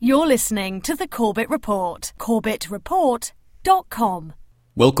You're listening to The Corbett Report. CorbettReport.com.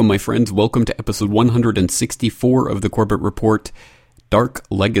 Welcome, my friends. Welcome to episode 164 of The Corbett Report, Dark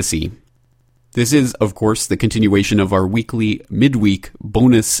Legacy. This is, of course, the continuation of our weekly, midweek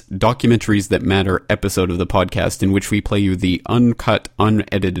bonus Documentaries That Matter episode of the podcast, in which we play you the uncut,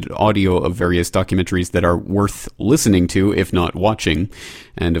 unedited audio of various documentaries that are worth listening to, if not watching.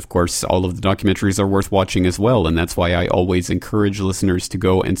 And, of course, all of the documentaries are worth watching as well, and that's why I always encourage listeners to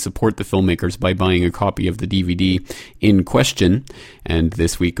go and support the filmmakers by buying a copy of the DVD in question. And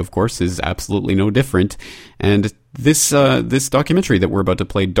this week, of course, is absolutely no different. And this documentary that we're about to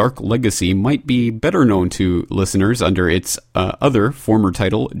play, Dark Legacy, might be better known to listeners under its other former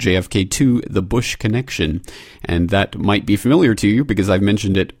title, JFK 2, The Bush Connection. And that might be familiar to you because I've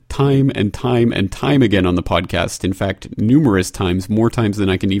mentioned it time and time and time again on the podcast. In fact, numerous times, more times than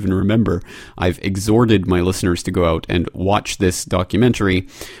I can even remember, I've exhorted my listeners to go out and watch this documentary.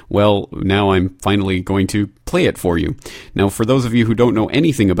 Well, now I'm finally going to play it for you. Now, for those of you who don't know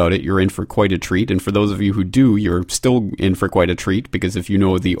anything about it, you're in for quite a treat. And for those of you who do, you're still in for quite a treat, because if you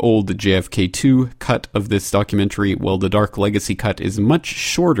know the old JFK 2 cut of this documentary, well, the Dark Legacy cut is a much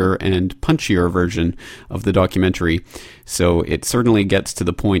shorter and punchier version of the documentary. So it certainly gets to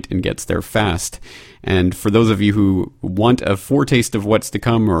the point and gets there fast. And for those of you who want a foretaste of what's to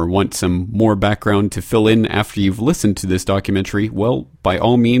come, or want some more background to fill in after you've listened to this documentary, well, by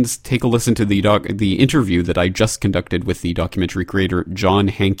all means, take a listen to the interview that I just conducted with the documentary creator John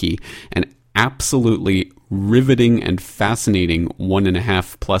Hankey, an absolutely riveting and fascinating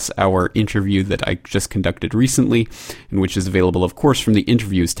 1.5+ hour interview that I just conducted recently, and which is available, of course, from the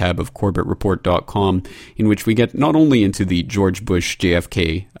interviews tab of CorbettReport.com, in which we get not only into the George Bush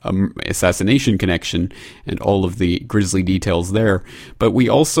JFK assassination connection and all of the grisly details there, but we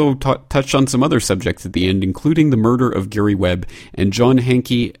also touch on some other subjects at the end, including the murder of Gary Webb. And John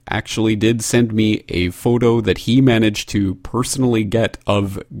Hankey actually did send me a photo that he managed to personally get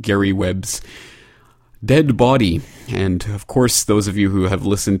of Gary Webb's dead body. And of course, those of you who have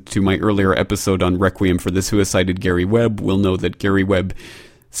listened to my earlier episode on Requiem for the Suicided Gary Webb will know that Gary Webb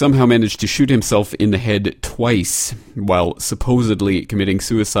somehow managed to shoot himself in the head twice while supposedly committing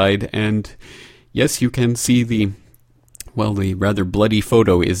suicide. And yes, you can see the rather bloody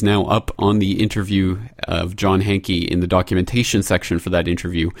photo is now up on the interview of John Hankey in the documentation section for that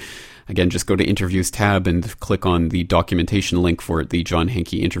interview. Again, just go to Interviews tab and click on the documentation link for the John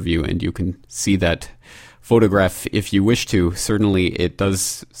Hankey interview, and you can see that photograph if you wish to. Certainly, it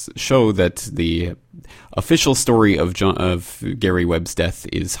does show that the official story of Gary Webb's death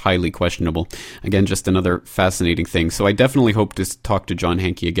is highly questionable. Again, just another fascinating thing. So I definitely hope to talk to John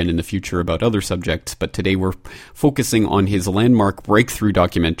Hankey again in the future about other subjects, but today we're focusing on his landmark breakthrough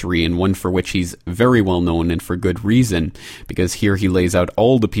documentary, and one for which he's very well known, and for good reason, because here he lays out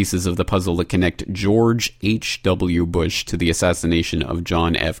all the pieces of the puzzle that connect George H.W. Bush to the assassination of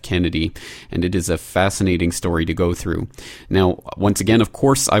John F. Kennedy, and it is a fascinating story to go through. Now, once again, of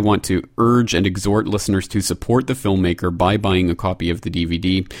course, I want to urge and exhort listeners to support the filmmaker by buying a copy of the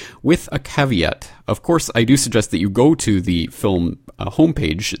DVD, with a caveat. Of course, I do suggest that you go to the film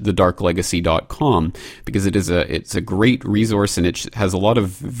homepage, thedarklegacy.com, because it's a great resource, and it has a lot of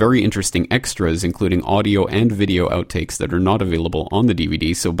very interesting extras, including audio and video outtakes that are not available on the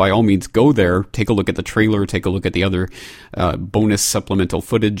DVD. So by all means, go there, take a look at the trailer, take a look at the other bonus supplemental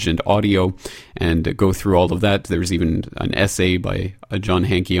footage and audio, and go through all of that. There's even an essay by John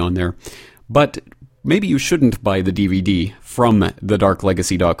Hankey on there. But maybe you shouldn't buy the DVD from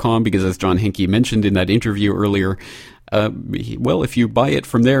thedarklegacy.com, because as John Hankey mentioned in that interview earlier, if you buy it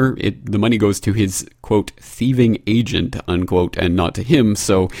from there, the money goes to his, quote, thieving agent, unquote, and not to him.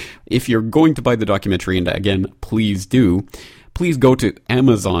 So if you're going to buy the documentary, and again, please do, please go to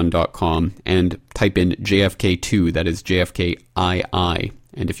Amazon.com and type in JFK2, that is JFKII.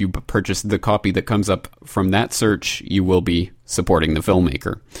 And if you purchase the copy that comes up from that search, you will be supporting the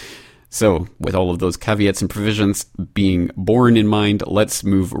filmmaker. So, with all of those caveats and provisions being borne in mind, let's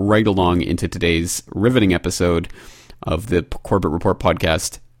move right along into today's riveting episode of the Corbett Report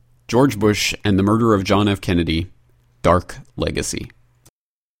podcast, George Bush and the Murder of John F. Kennedy, Dark Legacy.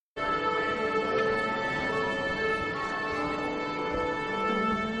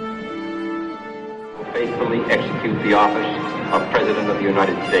 Faithfully execute the office of President of the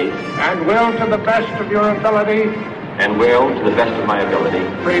United States. And will, to the best of your ability, And will, to the best of my ability,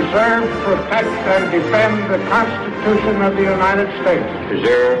 preserve, protect, and defend the Constitution of the United States.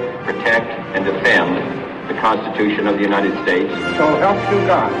 preserve, protect, and defend the Constitution of the United States. So help you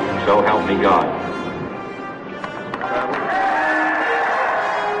God. So help me God.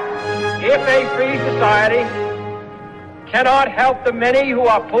 If a free society cannot help the many who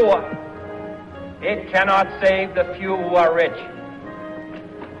are poor. It cannot save the few who are rich.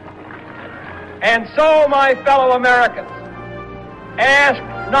 And so, my fellow Americans, ask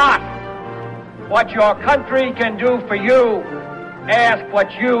not what your country can do for you. Ask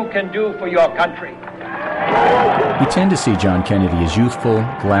what you can do for your country. We tend to see John Kennedy as youthful,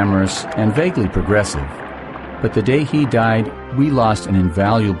 glamorous, and vaguely progressive. But the day he died, we lost an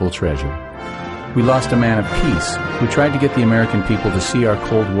invaluable treasure. We lost a man of peace who tried to get the American people to see our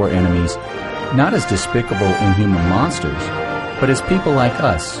Cold War enemies not as despicable, inhuman monsters, but as people like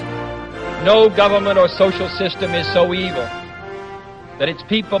us. No government or social system is so evil that its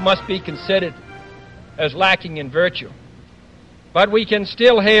people must be considered as lacking in virtue. But we can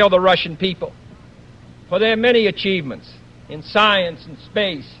still hail the Russian people for their many achievements in science and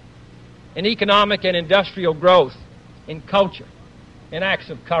space, in economic and industrial growth, in culture, in acts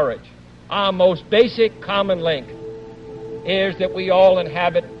of courage. Our most basic common link is that we all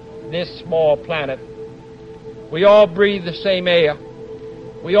inhabit this small planet. We all breathe the same air.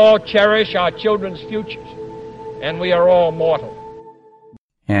 We all cherish our children's futures. And we are all mortal.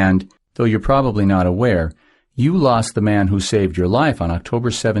 And, though you're probably not aware, you lost the man who saved your life on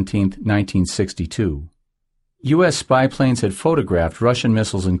October 17, 1962. U.S. spy planes had photographed Russian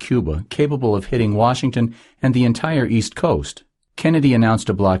missiles in Cuba capable of hitting Washington and the entire East Coast. Kennedy announced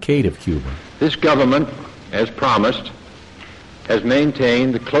a blockade of Cuba. This government, as promised, has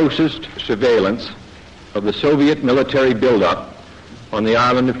maintained the closest surveillance of the Soviet military buildup on the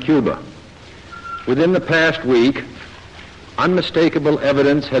island of Cuba. Within the past week, unmistakable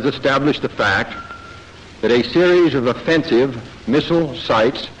evidence has established the fact that a series of offensive missile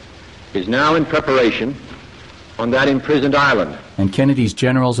sites is now in preparation on that imprisoned island. And Kennedy's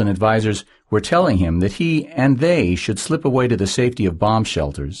generals and advisors were telling him that he and they should slip away to the safety of bomb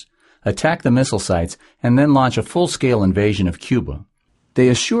shelters, attack the missile sites, and then launch a full-scale invasion of Cuba. They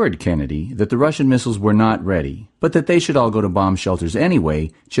assured Kennedy that the Russian missiles were not ready, but that they should all go to bomb shelters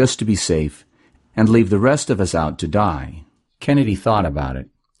anyway, just to be safe, and leave the rest of us out to die. Kennedy thought about it,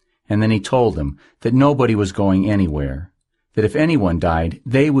 and then he told them that nobody was going anywhere, that if anyone died,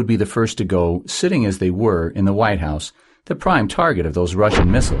 they would be the first to go, sitting as they were in the White House, the prime target of those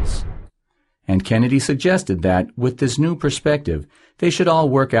Russian missiles. And Kennedy suggested that, with this new perspective, they should all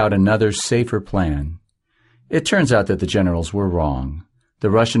work out another, safer plan. It turns out that the generals were wrong.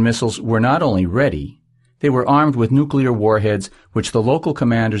 The Russian missiles were not only ready, they were armed with nuclear warheads which the local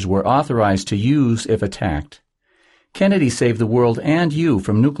commanders were authorized to use if attacked. Kennedy saved the world and you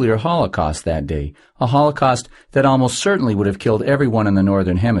from nuclear holocaust that day, a holocaust that almost certainly would have killed everyone in the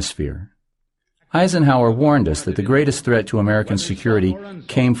Northern Hemisphere. Eisenhower warned us that the greatest threat to American security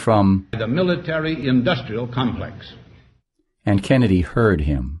came from the military-industrial complex. And Kennedy heard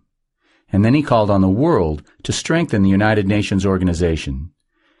him. And then he called on the world to strengthen the United Nations organization,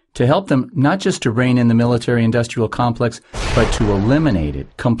 to help them not just to rein in the military-industrial complex, but to eliminate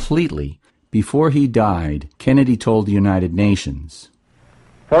it completely. Before he died, Kennedy told the United Nations,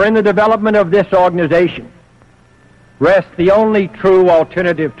 For in the development of this organization rests the only true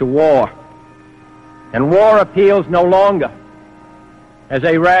alternative to war. And war appeals no longer as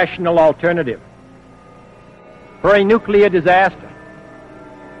a rational alternative. For a nuclear disaster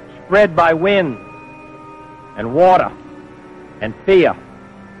spread by wind and water and fear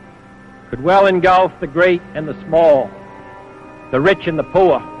could well engulf the great and the small, the rich and the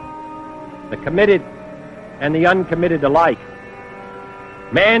poor, the committed and the uncommitted alike.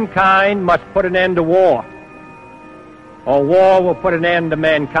 Mankind must put an end to war, or war will put an end to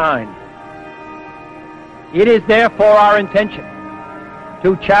mankind. It is therefore our intention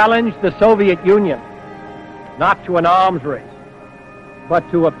to challenge the Soviet Union not to an arms race, but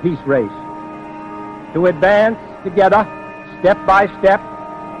to a peace race, to advance together, step by step,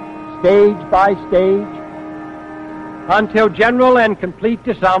 stage by stage, until general and complete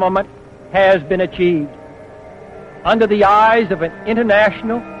disarmament has been achieved. Under the eyes of an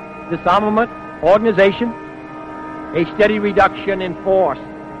international disarmament organization, a steady reduction in force,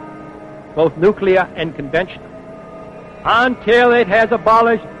 both nuclear and conventional, until it has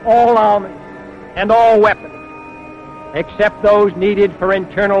abolished all armies and all weapons, except those needed for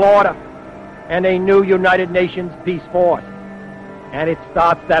internal order and a new United Nations peace force. And it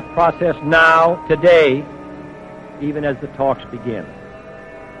starts that process now, today, even as the talks begin.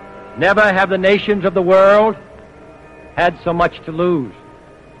 Never have the nations of the world had so much to lose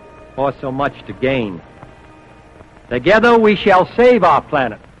or so much to gain. Together we shall save our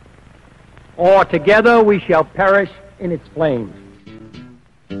planet, or together we shall perish in its flames.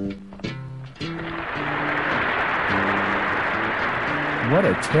 What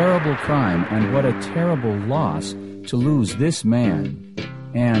a terrible crime and what a terrible loss to lose this man,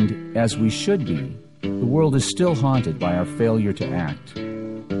 and, as we should be, the world is still haunted by our failure to act.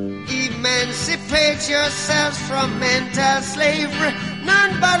 Emancipate yourselves from mental slavery.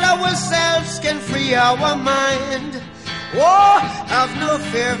 None but ourselves can free our mind. Oh, have no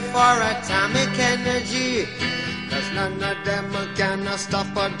fear for atomic energy, 'cause none of them can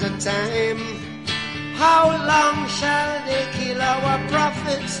stop at the time. How long shall they kill our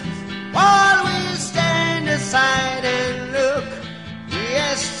prophets while we stand aside and look?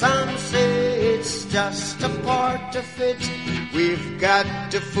 Yes, some say it's just a part of it. We've got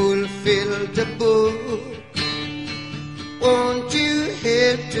to fulfill the book. Won't you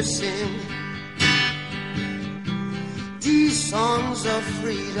help to sing these songs of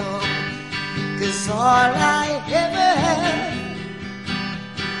freedom? 'Cause all I ever had,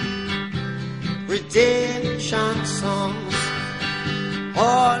 redemption songs,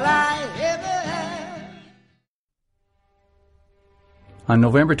 all I ever had. On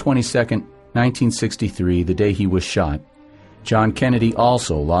November 22, 1963, the day he was shot, John Kennedy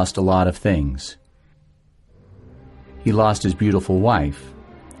also lost a lot of things. He lost his beautiful wife.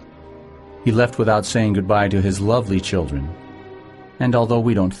 He left without saying goodbye to his lovely children. And although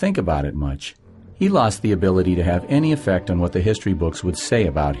we don't think about it much, he lost the ability to have any effect on what the history books would say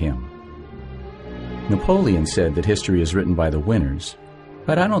about him. Napoleon said that history is written by the winners,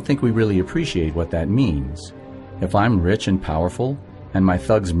 but I don't think we really appreciate what that means. If I'm rich and powerful, and my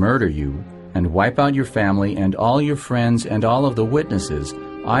thugs murder you, and wipe out your family and all your friends and all of the witnesses,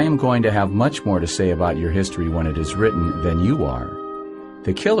 I am going to have much more to say about your history when it is written than you are.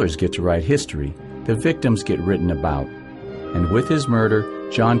 The killers get to write history, the victims get written about. And with his murder,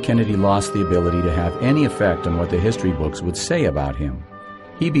 John Kennedy lost the ability to have any effect on what the history books would say about him.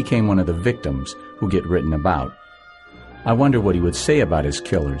 He became one of the victims who get written about. I wonder what he would say about his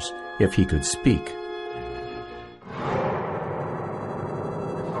killers if he could speak.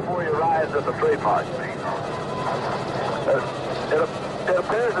 Before you rise at the trademark, it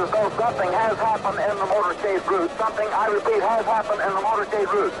appears as though something has happened in the motorcade route. Something, I repeat, has happened in the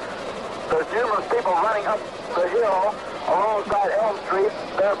motorcade route. There's numerous people running up the hill alongside Elm Street,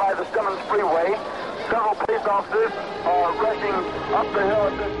 there by the Simmons Freeway. Several police officers are rushing up the hill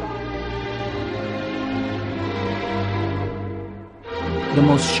at this time. The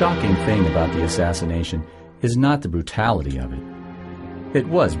most shocking thing about the assassination is not the brutality of it. It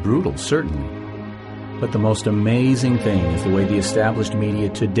was brutal, certainly. But the most amazing thing is the way the established media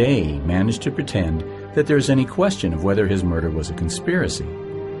today managed to pretend that there is any question of whether his murder was a conspiracy.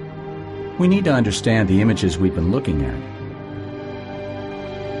 We need to understand the images we've been looking at.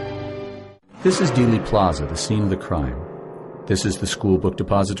 This is Dealey Plaza, the scene of the crime. This is the school book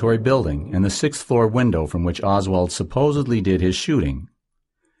depository building and the 6th floor window from which Oswald supposedly did his shooting.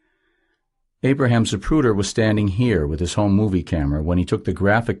 Abraham Zapruder was standing here with his home movie camera when he took the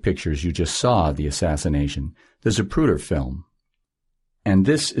graphic pictures you just saw of the assassination, the Zapruder film. And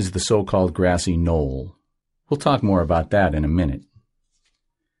this is the so-called grassy knoll. We'll talk more about that in a minute.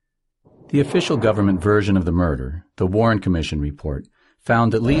 The official government version of the murder, the Warren Commission report,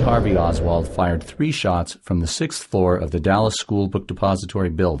 found that Lee Harvey Oswald fired 3 shots from the 6th floor of the Dallas School Book Depository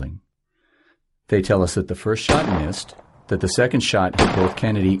building. They tell us that the first shot missed, that the second shot hit both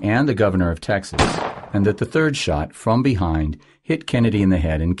Kennedy and the governor of Texas, and that the third shot, from behind, hit Kennedy in the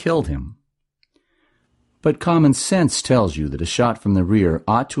head and killed him. But common sense tells you that a shot from the rear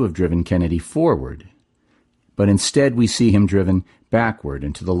ought to have driven Kennedy forward. But instead we see him driven backward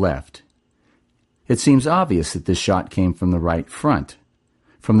and to the left. It seems obvious that this shot came from the right front,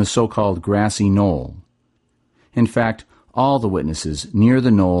 from the so-called grassy knoll. In fact, all the witnesses near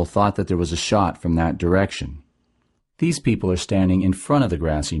the knoll thought that there was a shot from that direction. These people are standing in front of the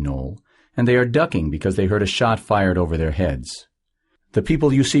grassy knoll, and they are ducking because they heard a shot fired over their heads. The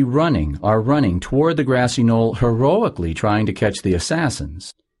people you see running are running toward the grassy knoll, heroically trying to catch the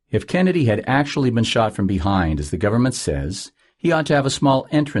assassins. If Kennedy had actually been shot from behind, as the government says, he ought to have a small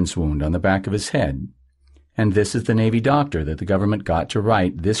entrance wound on the back of his head. And this is the Navy doctor that the government got to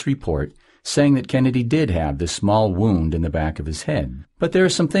write this report, saying that Kennedy did have this small wound in the back of his head. But there are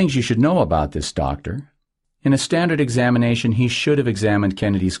some things you should know about this doctor. In a standard examination, he should have examined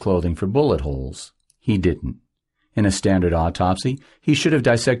Kennedy's clothing for bullet holes. He didn't. In a standard autopsy, he should have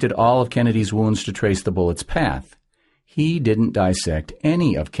dissected all of Kennedy's wounds to trace the bullet's path. He didn't dissect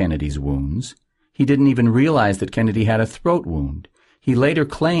any of Kennedy's wounds. He didn't even realize that Kennedy had a throat wound. He later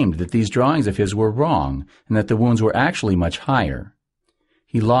claimed that these drawings of his were wrong and that the wounds were actually much higher.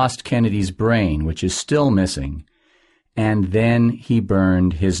 He lost Kennedy's brain, which is still missing, and then he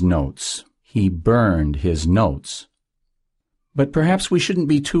burned his notes. He burned his notes. But perhaps we shouldn't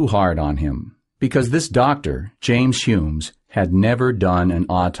be too hard on him. Because this doctor, James Humes, had never done an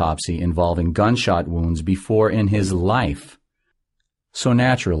autopsy involving gunshot wounds before in his life. So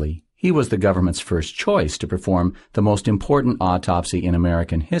naturally, he was the government's first choice to perform the most important autopsy in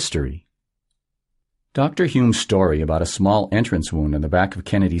American history. Dr. Humes' story about a small entrance wound on the back of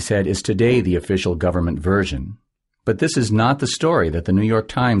Kennedy's head is today the official government version. But this is not the story that the New York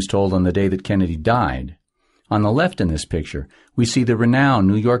Times told on the day that Kennedy died. On the left in this picture, we see the renowned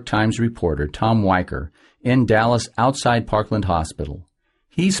New York Times reporter Tom Weicker in Dallas outside Parkland Hospital.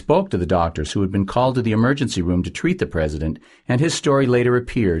 He spoke to the doctors who had been called to the emergency room to treat the president, and his story later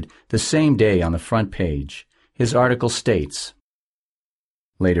appeared the same day on the front page. His article states,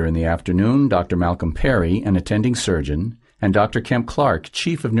 "Later in the afternoon, Dr. Malcolm Perry, an attending surgeon, and Dr. Kemp Clark,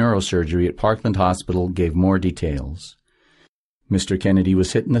 chief of neurosurgery at Parkland Hospital, gave more details. Mr. Kennedy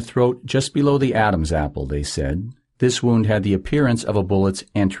was hit in the throat just below the Adam's apple, they said. This wound had the appearance of a bullet's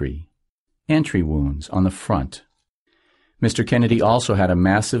entry. Entry wounds on the front. Mr. Kennedy also had a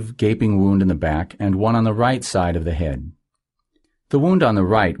massive gaping wound in the back and one on the right side of the head. The wound on the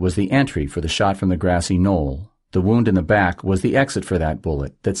right was the entry for the shot from the grassy knoll. The wound in the back was the exit for that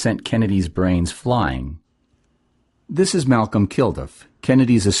bullet that sent Kennedy's brains flying." This is Malcolm Kilduff,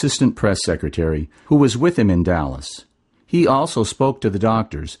 Kennedy's assistant press secretary, who was with him in Dallas. He also spoke to the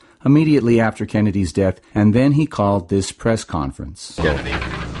doctors immediately after Kennedy's death, and then he called this press conference. Kennedy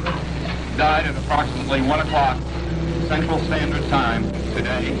died at approximately 1 o'clock Central Standard Time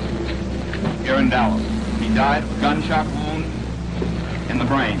today here in Dallas. He died of a gunshot wound in the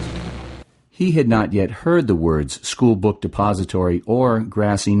brain. He had not yet heard the words school book depository or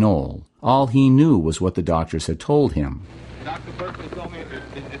grassy knoll. All he knew was what the doctors had told him. Dr. Berkeley told me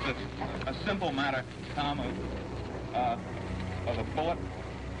it's a simple matter, Tom, of a bullet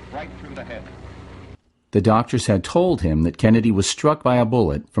right through the head. The doctors had told him that Kennedy was struck by a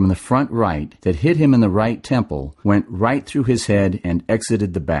bullet from the front right that hit him in the right temple, went right through his head, and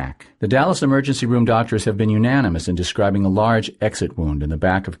exited the back. The Dallas emergency room doctors have been unanimous in describing a large exit wound in the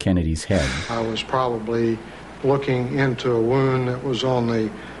back of Kennedy's head. I was probably looking into a wound that was on the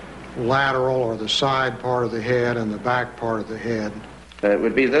lateral or the side part of the head and the back part of the head. It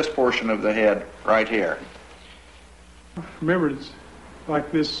would be this portion of the head right here. Remember, it's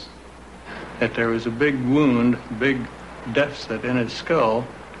like this, that there was a big wound, big deficit in his skull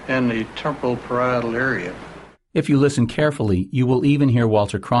in the temporal parietal area. If you listen carefully, you will even hear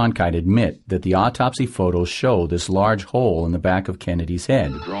Walter Cronkite admit that the autopsy photos show this large hole in the back of Kennedy's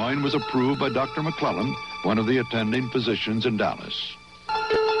head. The drawing was approved by Dr. McClellan, one of the attending physicians in Dallas.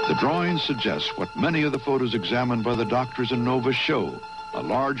 The drawing suggests what many of the photos examined by the doctors in Nova show, a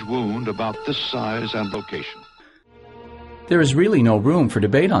large wound about this size and location. There is really no room for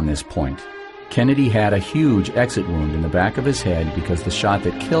debate on this point. Kennedy had a huge exit wound in the back of his head because the shot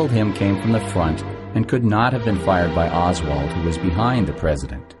that killed him came from the front and could not have been fired by Oswald, who was behind the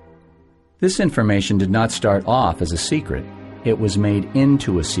president. This information did not start off as a secret. It was made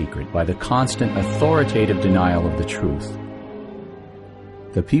into a secret by the constant authoritative denial of the truth.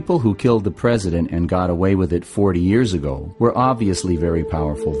 The people who killed the president and got away with it 40 years ago were obviously very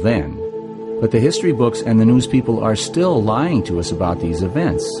powerful then. But the history books and the news people are still lying to us about these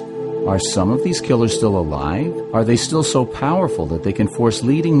events. Are some of these killers still alive? Are they still so powerful that they can force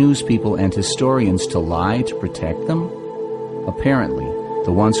leading news people and historians to lie to protect them? Apparently,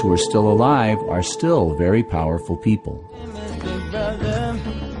 the ones who are still alive are still very powerful people.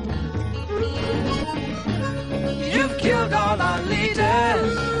 You've killed all our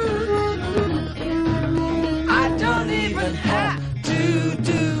leaders. I don't even have to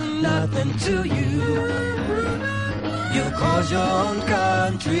do nothing to you. You cause your own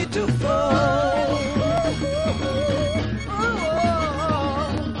country to fall.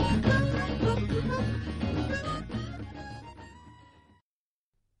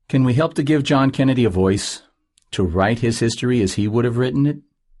 Can we help to give John Kennedy a voice? To write his history as he would have written it?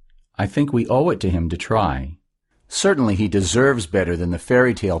 I think we owe it to him to try. Certainly he deserves better than the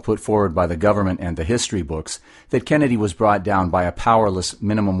fairy tale put forward by the government and the history books that Kennedy was brought down by a powerless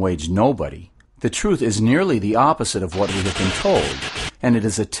minimum wage nobody. The truth is nearly the opposite of what we have been told, and it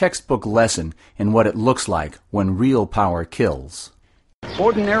is a textbook lesson in what it looks like when real power kills.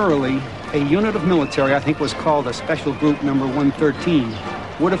 Ordinarily, a unit of military, I think was called a Special Group Number 113,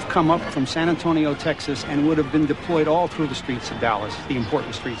 would have come up from San Antonio, Texas, and would have been deployed all through the streets of Dallas, the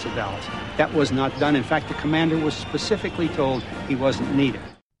important streets of Dallas. That was not done. In fact, the commander was specifically told he wasn't needed.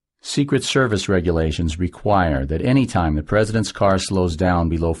 Secret Service regulations require that any time the president's car slows down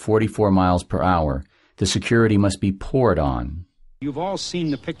below 44 miles per hour, the security must be poured on. You've all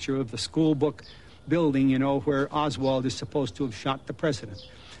seen the picture of the school book building, where Oswald is supposed to have shot the president.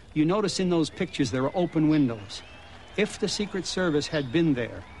 You notice in those pictures there are open windows. If the Secret Service had been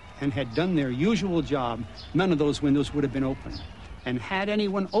there and had done their usual job, none of those windows would have been open. And had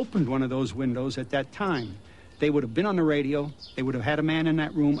anyone opened one of those windows at that time, they would have been on the radio, they would have had a man in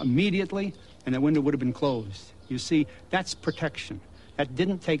that room immediately, and the window would have been closed. You see, that's protection. That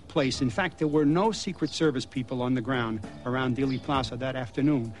didn't take place. In fact, there were no Secret Service people on the ground around Dealey Plaza that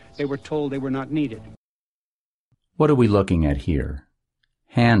afternoon. They were told they were not needed. What are we looking at here?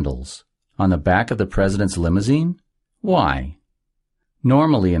 Handles on the back of the president's limousine? Why?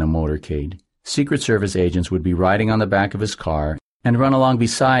 Normally in a motorcade, Secret Service agents would be riding on the back of his car and run along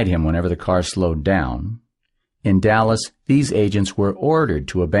beside him whenever the car slowed down. In Dallas, these agents were ordered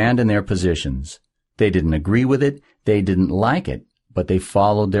to abandon their positions. They didn't agree with it, they didn't like it, but they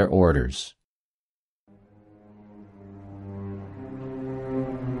followed their orders.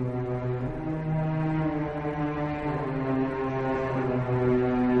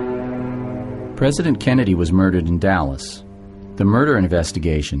 President Kennedy was murdered in Dallas. The murder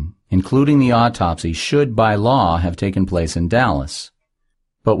investigation, including the autopsy, should by law have taken place in Dallas.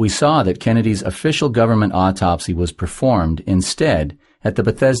 But we saw that Kennedy's official government autopsy was performed instead at the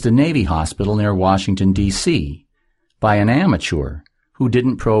Bethesda Navy Hospital near Washington, D.C., by an amateur who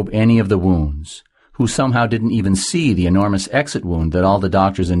didn't probe any of the wounds, who somehow didn't even see the enormous exit wound that all the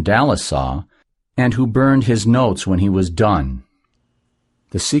doctors in Dallas saw, and who burned his notes when he was done.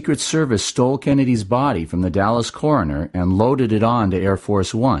 The Secret Service stole Kennedy's body from the Dallas coroner and loaded it on to Air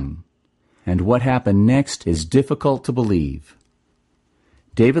Force One. And what happened next is difficult to believe.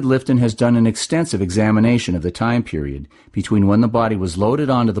 David Lifton has done an extensive examination of the time period between when the body was loaded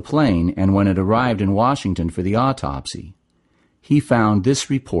onto the plane and when it arrived in Washington for the autopsy. He found this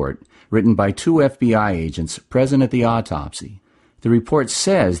report, written by 2 FBI agents present at the autopsy. The report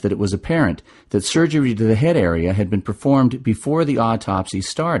says that it was apparent that surgery to the head area had been performed before the autopsy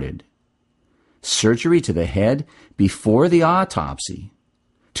started. Surgery to the head before the autopsy?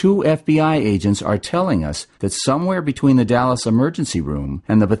 2 FBI agents are telling us that somewhere between the Dallas emergency room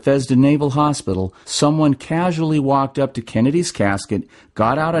and the Bethesda Naval Hospital, someone casually walked up to Kennedy's casket,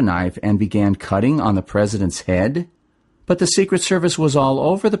 got out a knife, and began cutting on the president's head? But the Secret Service was all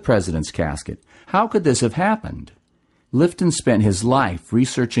over the president's casket. How could this have happened? Lifton spent his life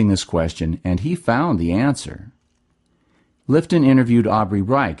researching this question, and he found the answer. Lifton interviewed Aubrey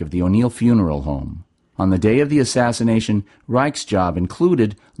Reich of the O'Neill Funeral Home. On the day of the assassination, Reich's job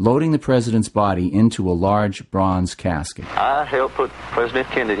included loading the president's body into a large bronze casket. I helped put President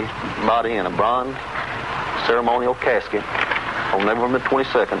Kennedy's body in a bronze ceremonial casket on November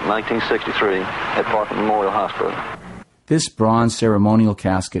 22nd, 1963, at Parkland Memorial Hospital. This bronze ceremonial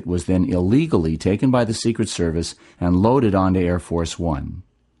casket was then illegally taken by the Secret Service and loaded onto Air Force One.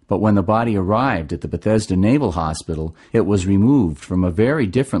 But when the body arrived at the Bethesda Naval Hospital, it was removed from a very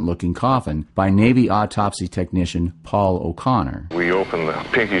different-looking coffin by Navy autopsy technician Paul O'Connor. We opened the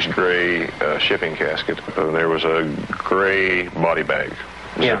pinkish-gray shipping casket. There was a gray body bag,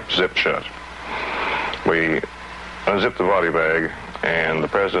 zipped shut. We unzipped the body bag, and the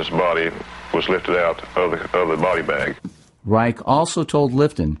president's body was lifted out of the body bag. Reich also told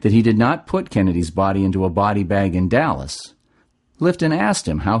Lifton that he did not put Kennedy's body into a body bag in Dallas. Lifton asked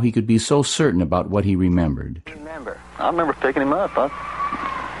him how he could be so certain about what he remembered. I remember picking him up.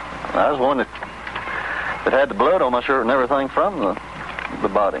 I was one that had the blood on my shirt and everything from the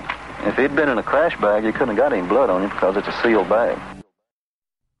body. If he'd been in a crash bag, you couldn't have got any blood on him because it's a sealed bag.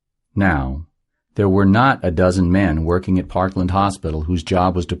 Now, there were not a dozen men working at Parkland Hospital whose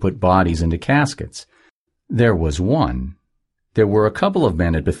job was to put bodies into caskets. There was one. There were a couple of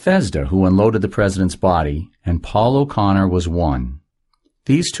men at Bethesda who unloaded the president's body, and Paul O'Connor was one.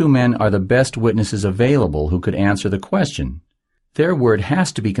 These 2 men are the best witnesses available who could answer the question. Their word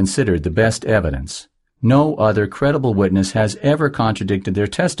has to be considered the best evidence. No other credible witness has ever contradicted their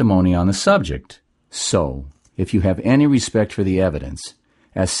testimony on the subject. So, if you have any respect for the evidence,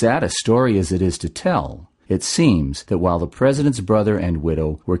 as sad a story as it is to tell, it seems that while the president's brother and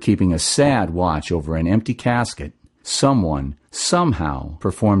widow were keeping a sad watch over an empty casket, someone, somehow,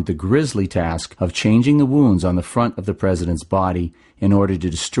 performed the grisly task of changing the wounds on the front of the president's body in order to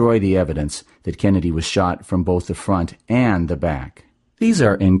destroy the evidence that Kennedy was shot from both the front and the back. These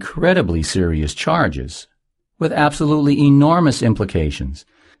are incredibly serious charges, with absolutely enormous implications.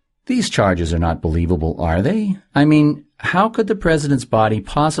 These charges are not believable, are they? I mean, how could the president's body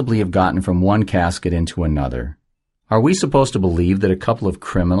possibly have gotten from one casket into another? Are we supposed to believe that a couple of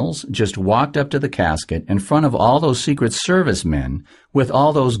criminals just walked up to the casket in front of all those Secret Service men with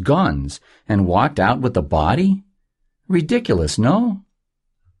all those guns and walked out with the body? Ridiculous, no?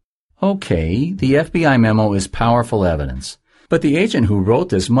 Okay, the FBI memo is powerful evidence, But the agent who wrote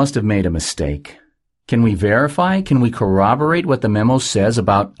this must have made a mistake. Can we verify? Can we corroborate what the memo says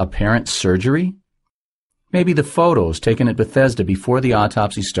about apparent surgery? Maybe the photos taken at Bethesda before the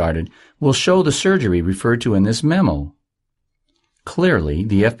autopsy started will show the surgery referred to in this memo. Clearly,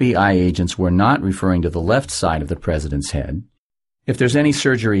 the FBI agents were not referring to the left side of the president's head. If there's any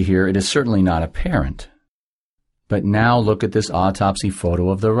surgery here, it is certainly not apparent. But now look at this autopsy photo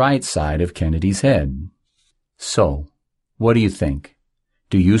of the right side of Kennedy's head. So, what do you think?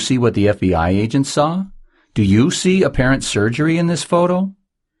 Do you see what the FBI agents saw? Do you see apparent surgery in this photo?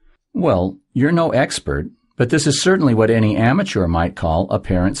 Well, you're no expert, but this is certainly what any amateur might call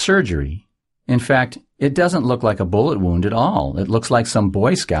apparent surgery. In fact, it doesn't look like a bullet wound at all. It looks like some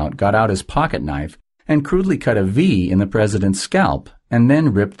Boy Scout got out his pocket knife and crudely cut a V in the president's scalp and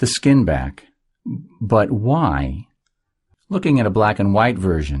then ripped the skin back. But why? Looking at a black and white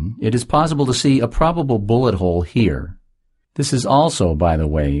version, it is possible to see a probable bullet hole here. This is also, by the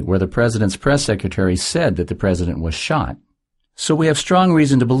way, where the president's press secretary said that the president was shot. So we have strong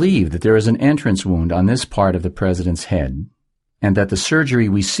reason to believe that there is an entrance wound on this part of the president's head, and that the surgery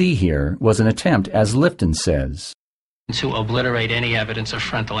we see here was an attempt, as Lifton says, to obliterate any evidence of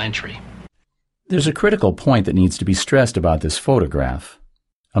frontal entry. There's a critical point that needs to be stressed about this photograph.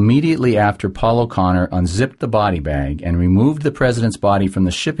 Immediately after Paul O'Connor unzipped the body bag and removed the president's body from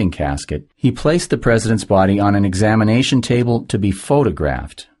the shipping casket, he placed the president's body on an examination table to be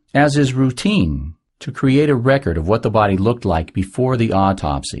photographed, as is routine, to create a record of what the body looked like before the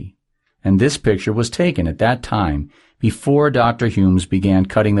autopsy. And this picture was taken at that time, before Dr. Humes began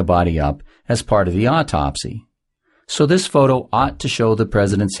cutting the body up as part of the autopsy. So this photo ought to show the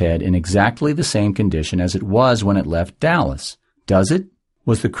president's head in exactly the same condition as it was when it left Dallas. Does it?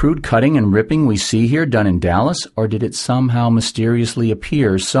 Was the crude cutting and ripping we see here done in Dallas, or did it somehow mysteriously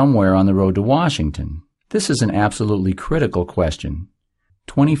appear somewhere on the road to Washington? This is an absolutely critical question.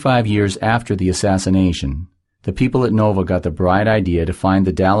 25 years after the assassination, the people at Nova got the bright idea to find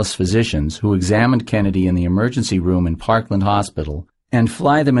the Dallas physicians who examined Kennedy in the emergency room in Parkland Hospital and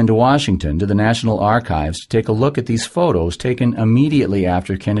fly them into Washington to the National Archives to take a look at these photos taken immediately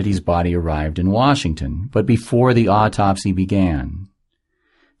after Kennedy's body arrived in Washington, but before the autopsy began.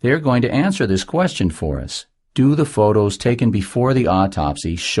 They're going to answer this question for us. Do the photos taken before the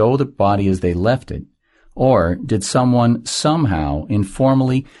autopsy show the body as they left it? Or did someone somehow,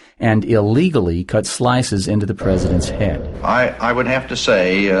 informally and illegally cut slices into the president's head? I would have to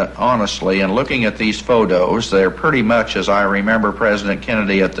say, honestly, in looking at these photos, they're pretty much as I remember President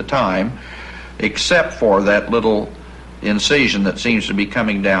Kennedy at the time, except for that little incision that seems to be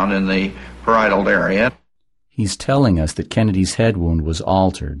coming down in the parietal area. He's telling us that Kennedy's head wound was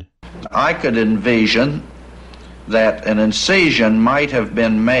altered. I could envision that an incision might have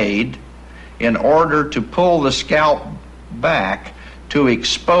been made in order to pull the scalp back to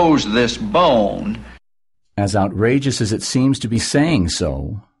expose this bone. As outrageous as it seems to be saying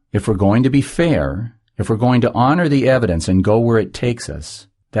so, if we're going to be fair, if we're going to honor the evidence and go where it takes us,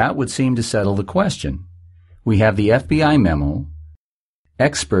 that would seem to settle the question. We have the FBI memo,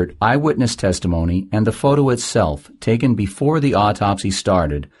 expert eyewitness testimony, and the photo itself, taken before the autopsy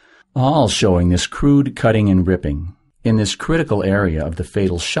started, all showing this crude cutting and ripping in this critical area of the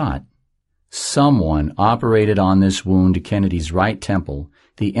fatal shot. Someone operated on this wound to Kennedy's right temple,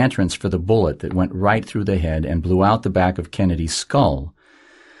 the entrance for the bullet that went right through the head and blew out the back of Kennedy's skull.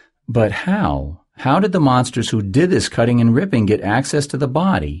 But how? How did the monsters who did this cutting and ripping get access to the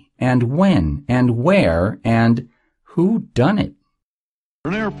body? And when? And where? And who done it?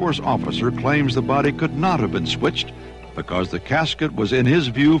 An Air Force officer claims the body could not have been switched because the casket was in his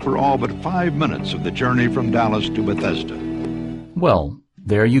view for all but 5 minutes of the journey from Dallas to Bethesda. Well,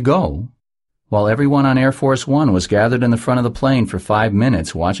 there you go. While everyone on Air Force One was gathered in the front of the plane for 5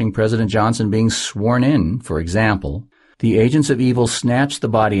 minutes watching President Johnson being sworn in, for example, the agents of evil snatched the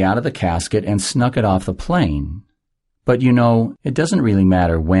body out of the casket and snuck it off the plane. But you know, it doesn't really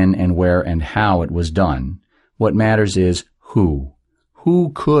matter when and where and how it was done. What matters is who.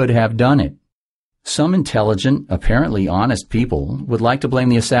 Who could have done it? Some intelligent, apparently honest people would like to blame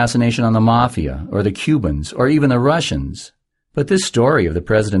the assassination on the Mafia, or the Cubans, or even the Russians. But this story of the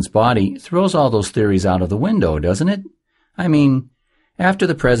president's body throws all those theories out of the window, doesn't it? I mean, after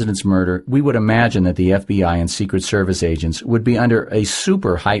the president's murder, we would imagine that the FBI and Secret Service agents would be under a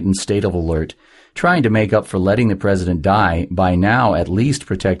super heightened state of alert, trying to make up for letting the president die by now at least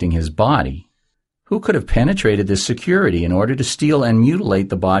protecting his body. Who could have penetrated this security in order to steal and mutilate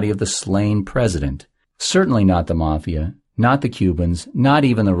the body of the slain president? Certainly not the Mafia, not the Cubans, not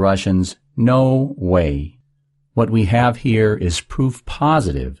even the Russians. No way. What we have here is proof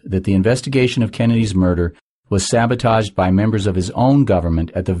positive that the investigation of Kennedy's murder was sabotaged by members of his own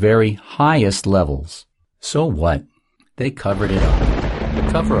government at the very highest levels. So what? They covered it up.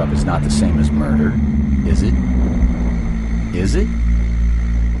 The cover-up is not the same as murder, is it? Is it?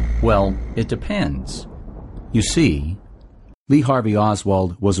 Well, it depends. You see, Lee Harvey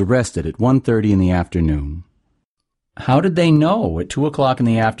Oswald was arrested at 1:30 in the afternoon. How did they know at 2 o'clock in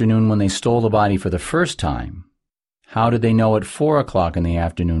the afternoon when they stole the body for the first time? How did they know at 4 o'clock in the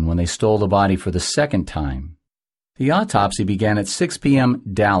afternoon when they stole the body for the second time? The autopsy began at 6 p.m.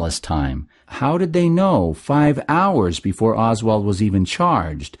 Dallas time. How did they know 5 hours before Oswald was even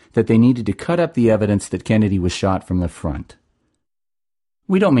charged that they needed to cut up the evidence that Kennedy was shot from the front?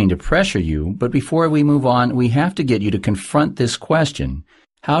 We don't mean to pressure you, but before we move on, we have to get you to confront this question.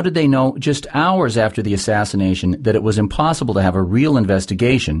 How did they know just hours after the assassination that it was impossible to have a real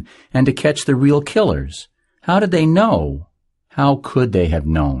investigation and to catch the real killers? How did they know? How could they have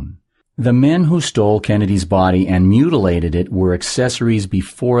known? The men who stole Kennedy's body and mutilated it were accessories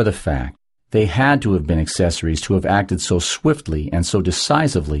before the fact. They had to have been accessories to have acted so swiftly and so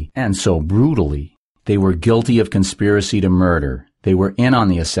decisively and so brutally. They were guilty of conspiracy to murder. They were in on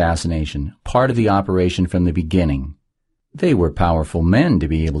the assassination, part of the operation from the beginning. They were powerful men to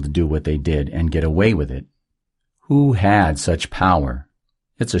be able to do what they did and get away with it. Who had such power?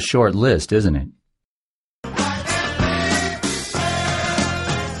 It's a short list, isn't it?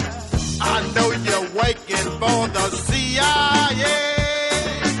 I know you're waiting for the CIA.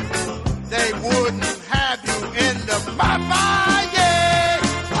 They wouldn't have you in the fire.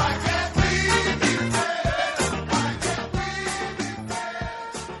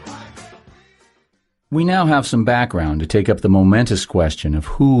 We now have some background to take up the momentous question of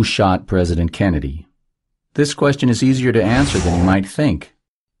who shot President Kennedy. This question is easier to answer than you might think.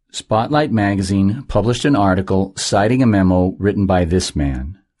 Spotlight magazine published an article citing a memo written by this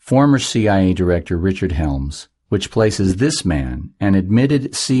man, former CIA Director Richard Helms, which places this man, an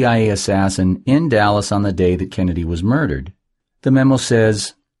admitted CIA assassin, in Dallas on the day that Kennedy was murdered. The memo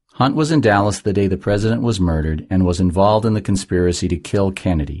says, Hunt was in Dallas the day the president was murdered and was involved in the conspiracy to kill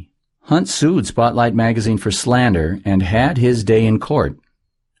Kennedy. Hunt sued Spotlight magazine for slander and had his day in court.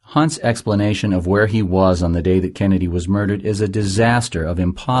 Hunt's explanation of where he was on the day that Kennedy was murdered is a disaster of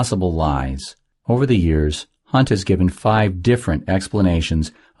impossible lies. Over the years, Hunt has given 5 different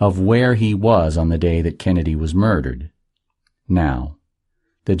explanations of where he was on the day that Kennedy was murdered. Now,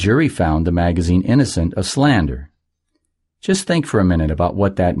 the jury found the magazine innocent of slander. Just think for a minute about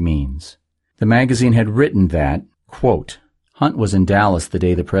what that means. The magazine had written that, quote, Hunt was in Dallas the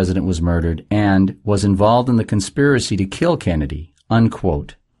day the president was murdered and was involved in the conspiracy to kill Kennedy,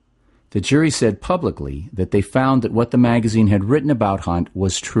 unquote. The jury said publicly that they found that what the magazine had written about Hunt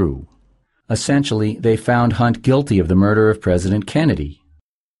was true. Essentially, they found Hunt guilty of the murder of President Kennedy.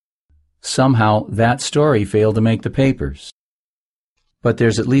 Somehow, that story failed to make the papers. But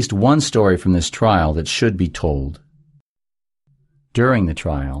there's at least one story from this trial that should be told. During the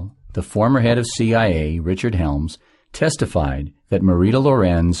trial, the former head of CIA, Richard Helms, testified that Marita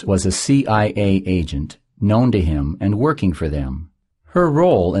Lorenz was a CIA agent, known to him and working for them. Her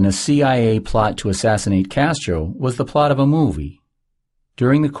role in a CIA plot to assassinate Castro was the plot of a movie.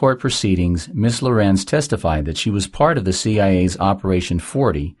 During the court proceedings, Ms. Lorenz testified that she was part of the CIA's Operation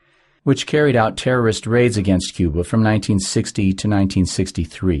 40, which carried out terrorist raids against Cuba from 1960 to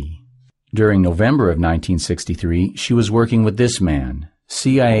 1963. During November of 1963, she was working with this man,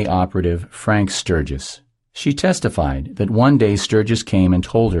 CIA operative Frank Sturgis. She testified that one day Sturgis came and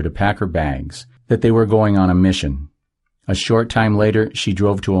told her to pack her bags, that they were going on a mission. A short time later, she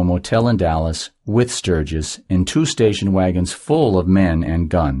drove to a motel in Dallas with Sturgis in 2 station wagons full of men and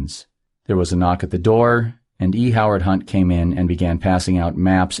guns. There was a knock at the door, and E. Howard Hunt came in and began passing out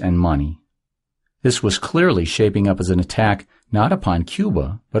maps and money. This was clearly shaping up as an attack not upon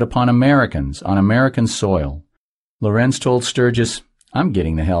Cuba, but upon Americans on American soil. Lorenz told Sturgis, "I'm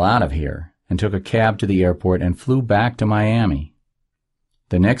getting the hell out of here," and took a cab to the airport and flew back to Miami.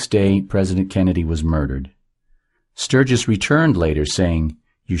 The next day, President Kennedy was murdered. Sturgis returned later saying,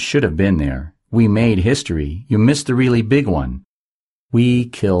 "You should have been there. We made history. You missed the really big one. We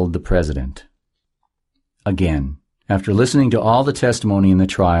killed the president." Again, after listening to all the testimony in the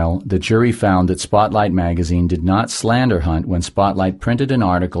trial, the jury found that Spotlight magazine did not slander Hunt when Spotlight printed an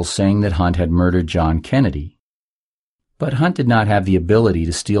article saying that Hunt had murdered John Kennedy. But Hunt did not have the ability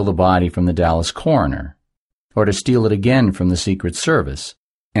to steal the body from the Dallas coroner, or to steal it again from the Secret Service,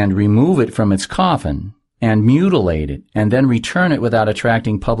 and remove it from its coffin, and mutilate it, and then return it without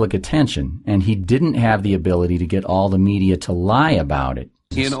attracting public attention, and he didn't have the ability to get all the media to lie about it.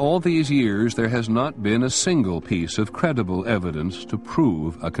 In all these years, there has not been a single piece of credible evidence to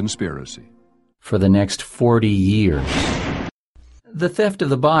prove a conspiracy. for the next 40 years. The theft of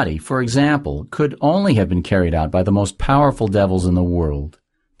the body, for example, could only have been carried out by the most powerful devils in the world.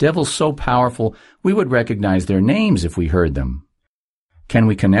 Devils so powerful we would recognize their names if we heard them. Can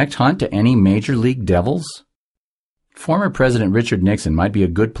we connect Hunt to any major league devils? Former President Richard Nixon might be a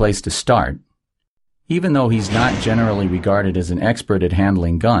good place to start. Even though he's not generally regarded as an expert at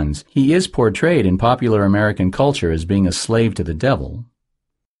handling guns, he is portrayed in popular American culture as being a slave to the devil.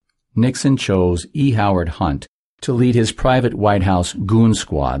 Nixon chose E. Howard Hunt to lead his private White House goon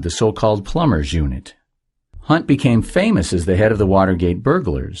squad, the so-called Plumbers Unit. Hunt became famous as the head of the Watergate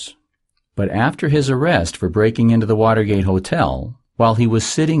burglars. But after his arrest for breaking into the Watergate Hotel, while he was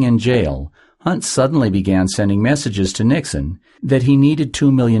sitting in jail, Hunt suddenly began sending messages to Nixon that he needed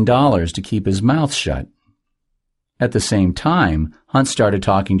 $2 million to keep his mouth shut. At the same time, Hunt started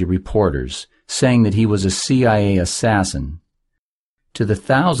talking to reporters, saying that he was a CIA assassin. To the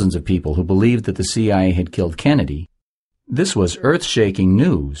thousands of people who believed that the CIA had killed Kennedy, this was earth-shaking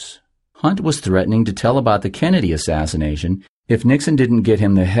news. Hunt was threatening to tell about the Kennedy assassination if Nixon didn't get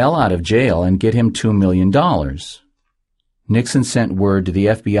him the hell out of jail and get him $2 million. Nixon sent word to the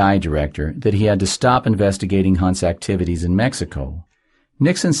FBI director that he had to stop investigating Hunt's activities in Mexico.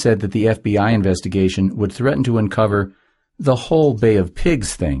 Nixon said that the FBI investigation would threaten to uncover the whole Bay of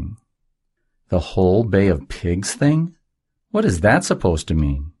Pigs thing. The whole Bay of Pigs thing? What is that supposed to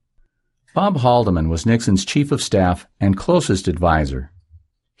mean? Bob Haldeman was Nixon's chief of staff and closest advisor.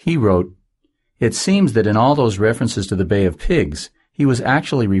 He wrote, "It seems that in all those references to the Bay of Pigs, he was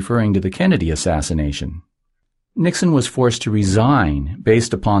actually referring to the Kennedy assassination." Nixon was forced to resign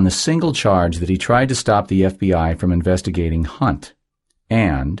based upon the single charge that he tried to stop the FBI from investigating Hunt.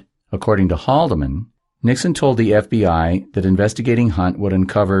 And, according to Haldeman, Nixon told the FBI that investigating Hunt would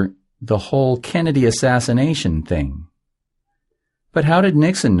uncover the whole Kennedy assassination thing. But how did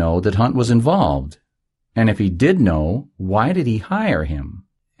Nixon know that Hunt was involved? And if he did know, why did he hire him?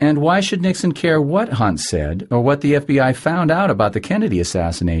 And why should Nixon care what Hunt said or what the FBI found out about the Kennedy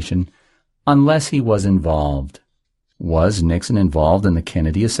assassination unless he was involved? Was Nixon involved in the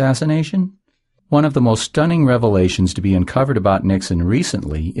Kennedy assassination? One of the most stunning revelations to be uncovered about Nixon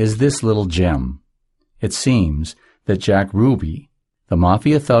recently is this little gem. It seems that Jack Ruby, the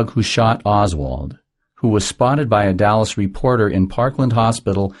mafia thug who shot Oswald, who was spotted by a Dallas reporter in Parkland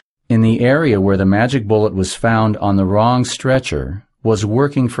Hospital in the area where the magic bullet was found on the wrong stretcher, was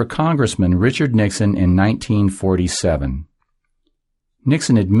working for Congressman Richard Nixon in 1947.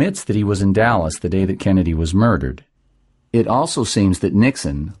 Nixon admits that he was in Dallas the day that Kennedy was murdered. It also seems that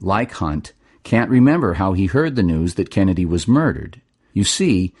Nixon, like Hunt, can't remember how he heard the news that Kennedy was murdered. You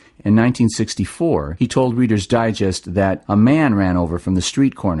see, in 1964, he told Reader's Digest that a man ran over from the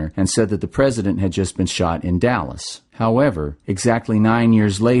street corner and said that the president had just been shot in Dallas. However, exactly 9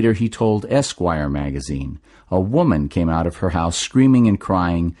 years later, he told Esquire magazine, a woman came out of her house screaming and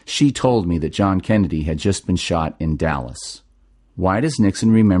crying, "She told me that John Kennedy had just been shot in Dallas." Why does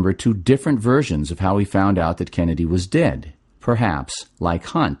Nixon remember two different versions of how he found out that Kennedy was dead? Perhaps, like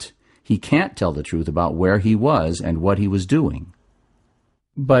Hunt, he can't tell the truth about where he was and what he was doing.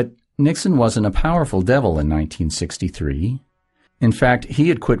 But Nixon wasn't a powerful devil in 1963. In fact, he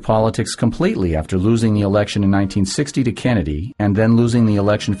had quit politics completely after losing the election in 1960 to Kennedy and then losing the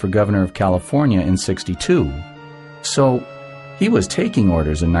election for governor of California in '62. So, he was taking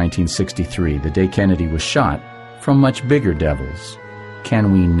orders in 1963, the day Kennedy was shot, from much bigger devils.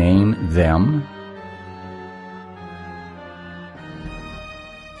 Can we name them?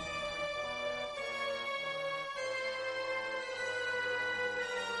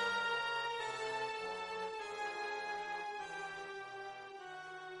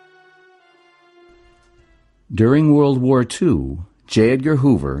 During World War II, J. Edgar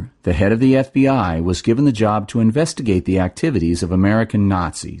Hoover, the head of the FBI, was given the job to investigate the activities of American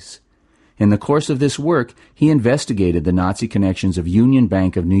Nazis. In the course of this work, he investigated the Nazi connections of Union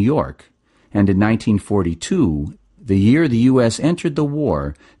Bank of New York, and in 1942, the year the U.S. entered the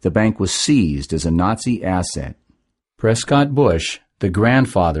war, the bank was seized as a Nazi asset. Prescott Bush, the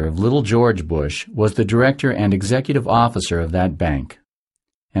grandfather of little George Bush, was the director and executive officer of that bank.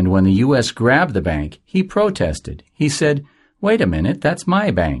 And when the U.S. grabbed the bank, he protested. He said, "Wait a minute, that's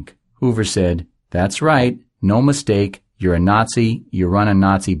my bank." Hoover said, "That's right, no mistake, you're a Nazi, you run a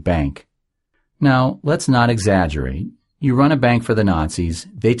Nazi bank." Now, let's not exaggerate. You run a bank for the Nazis,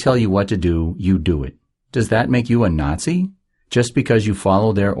 they tell you what to do, you do it. Does that make you a Nazi? Just because you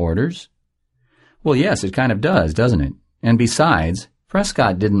follow their orders? Well, yes, it kind of does, doesn't it? And besides,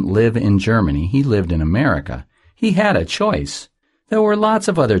 Prescott didn't live in Germany, he lived in America. He had a choice. There were lots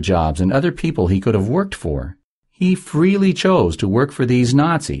of other jobs and other people he could have worked for. He freely chose to work for these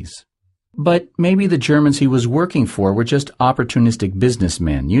Nazis. But maybe the Germans he was working for were just opportunistic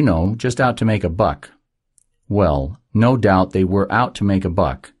businessmen, just out to make a buck. Well, no doubt they were out to make a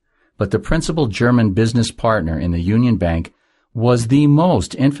buck, but the principal German business partner in the Union Bank was the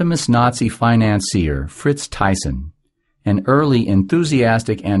most infamous Nazi financier, Fritz Thyssen, an early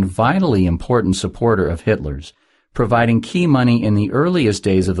enthusiastic and vitally important supporter of Hitler's, providing key money in the earliest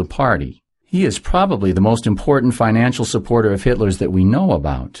days of the party. He is probably the most important financial supporter of Hitler's that we know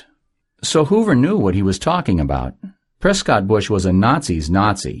about. So Hoover knew what he was talking about. Prescott Bush was a Nazi's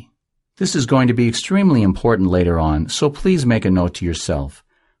Nazi. This is going to be extremely important later on, so please make a note to yourself.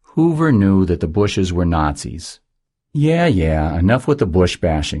 Hoover knew that the Bushes were Nazis. Yeah, enough with the Bush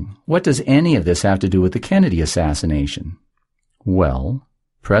bashing. What does any of this have to do with the Kennedy assassination? Well,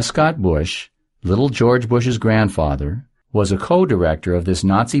 Prescott Bush, little George Bush's grandfather, was a co-director of this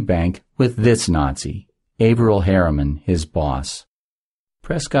Nazi bank with this Nazi, Averell Harriman, his boss.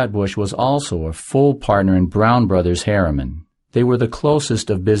 Prescott Bush was also a full partner in Brown Brothers Harriman. They were the closest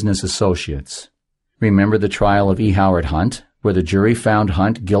of business associates. Remember the trial of E. Howard Hunt, where the jury found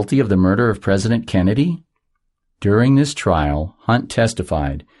Hunt guilty of the murder of President Kennedy? During this trial, Hunt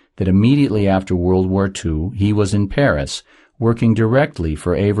testified that immediately after World War II, he was in Paris, working directly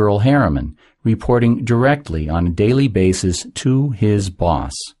for Averell Harriman, reporting directly on a daily basis to his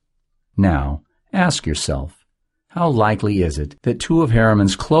boss. Now, ask yourself, how likely is it that two of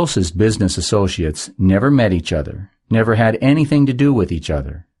Harriman's closest business associates never met each other, never had anything to do with each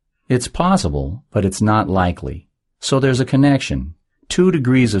other? It's possible, but it's not likely. So there's a connection, 2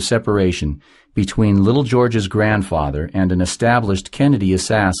 degrees of separation, between little George's grandfather and an established Kennedy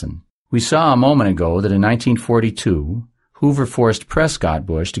assassin. We saw a moment ago that in 1942, Hoover forced Prescott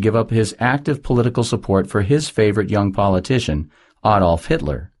Bush to give up his active political support for his favorite young politician, Adolf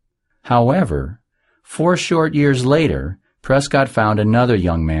Hitler. However, 4 short years later, Prescott found another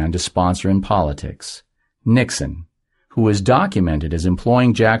young man to sponsor in politics, Nixon, who is documented as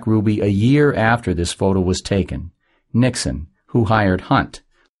employing Jack Ruby a year after this photo was taken. Nixon, who hired Hunt,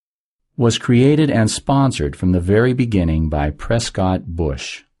 was created and sponsored from the very beginning by Prescott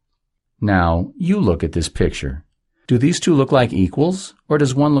Bush. Now, you look at this picture. Do these two look like equals, or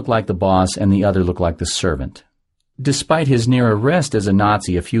does one look like the boss and the other look like the servant? Despite his near arrest as a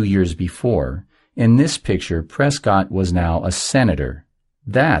Nazi a few years before, in this picture Prescott was now a senator.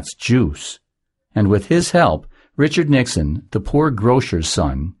 That's juice. And with his help, Richard Nixon, the poor grocer's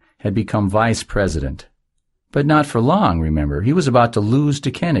son, had become vice president. But not for long, remember. He was about to lose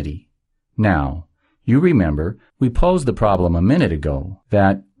to Kennedy. Now, you remember, we posed the problem a minute ago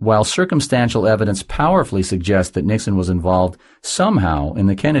that, while circumstantial evidence powerfully suggests that Nixon was involved somehow in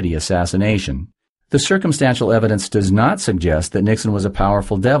the Kennedy assassination, the circumstantial evidence does not suggest that Nixon was a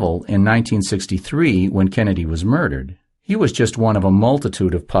powerful devil in 1963 when Kennedy was murdered. He was just one of a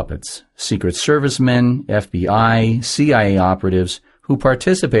multitude of puppets, Secret Service men, FBI, CIA operatives, who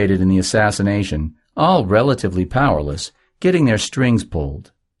participated in the assassination, all relatively powerless, getting their strings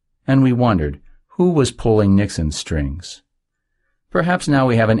pulled. And we wondered, who was pulling Nixon's strings? Perhaps now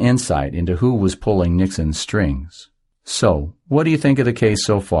we have an insight into who was pulling Nixon's strings. So, what do you think of the case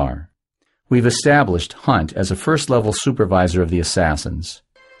so far? We've established Hunt as a first-level supervisor of the assassins.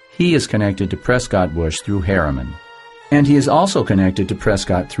 He is connected to Prescott Bush through Harriman. And he is also connected to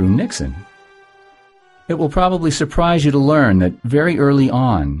Prescott through Nixon. It will probably surprise you to learn that very early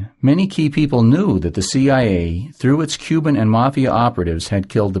on, many key people knew that the CIA, through its Cuban and Mafia operatives, had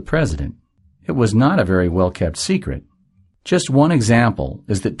killed the president. It was not a very well-kept secret. Just one example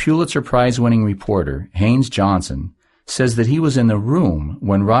is that Pulitzer Prize-winning reporter Haynes Johnson says that he was in the room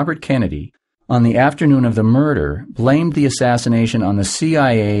when Robert Kennedy, on the afternoon of the murder, blamed the assassination on the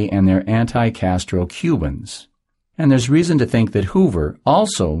CIA and their anti-Castro Cubans. And there's reason to think that Hoover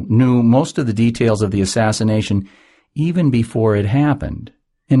also knew most of the details of the assassination even before it happened.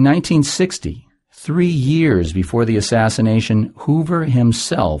 In 1960, 3 years before the assassination, Hoover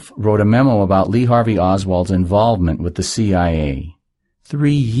himself wrote a memo about Lee Harvey Oswald's involvement with the CIA.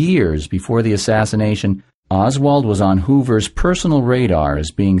 3 years before the assassination, Oswald was on Hoover's personal radar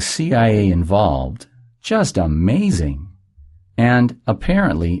as being CIA involved. Just amazing. And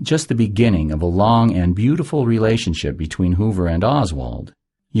apparently just the beginning of a long and beautiful relationship between Hoover and Oswald.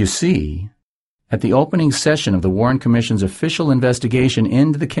 You see, at the opening session of the Warren Commission's official investigation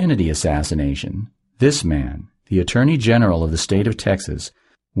into the Kennedy assassination, this man, the Attorney General of the state of Texas,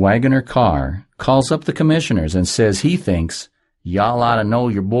 Wagoner Carr, calls up the commissioners and says he thinks, "Y'all ought to know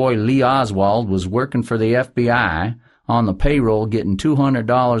your boy Lee Oswald was working for the FBI on the payroll getting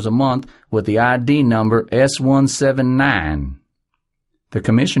 $200 a month with the ID number S179. The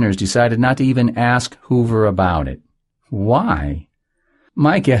commissioners decided not to even ask Hoover about it. Why?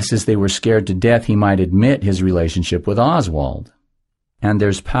 My guess is they were scared to death he might admit his relationship with Oswald. And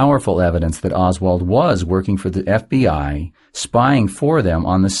there's powerful evidence that Oswald was working for the FBI, spying for them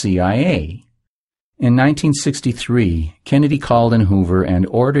on the CIA. In 1963, Kennedy called in Hoover and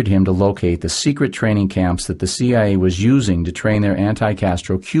ordered him to locate the secret training camps that the CIA was using to train their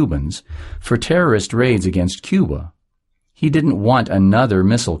anti-Castro Cubans for terrorist raids against Cuba. He didn't want another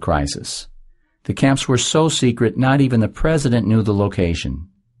missile crisis. The camps were so secret not even the president knew the location.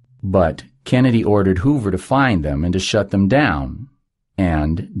 But Kennedy ordered Hoover to find them and to shut them down.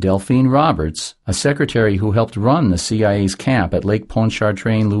 And Delphine Roberts, a secretary who helped run the CIA's camp at Lake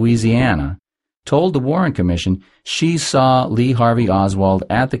Pontchartrain, Louisiana, told the Warren Commission she saw Lee Harvey Oswald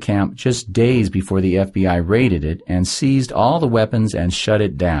at the camp just days before the FBI raided it and seized all the weapons and shut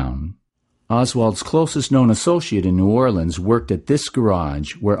it down. Oswald's closest known associate in New Orleans worked at this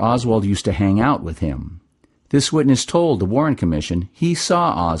garage where Oswald used to hang out with him. This witness told the Warren Commission he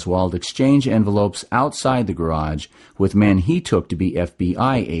saw Oswald exchange envelopes outside the garage with men he took to be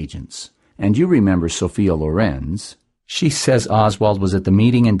FBI agents. And you remember Sophia Lorenz. She says Oswald was at the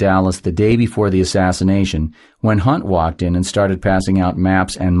meeting in Dallas the day before the assassination when Hunt walked in and started passing out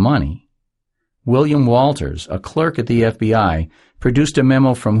maps and money. William Walters, a clerk at the FBI, produced a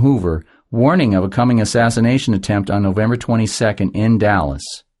memo from Hoover warning of a coming assassination attempt on November 22nd in Dallas.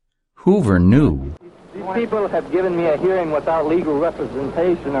 Hoover knew. These people have given me a hearing without legal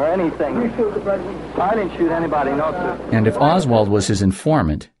representation or anything. I didn't shoot anybody, no, sir. And if Oswald was his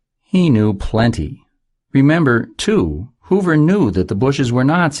informant, he knew plenty. Remember, too, Hoover knew that the Bushes were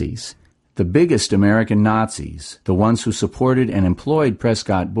Nazis. The biggest American Nazis, the ones who supported and employed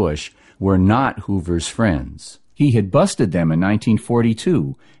Prescott Bush, were not Hoover's friends. He had busted them in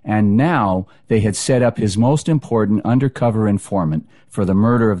 1942, and now they had set up his most important undercover informant for the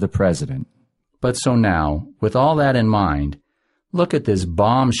murder of the president. But so now, with all that in mind, look at this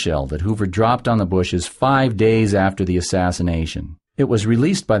bombshell that Hoover dropped on the Bushes 5 days after the assassination. It was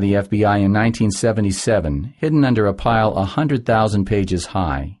released by the FBI in 1977, hidden under a pile 100,000 pages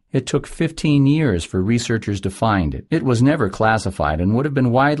high. It took 15 years for researchers to find it. It was never classified and would have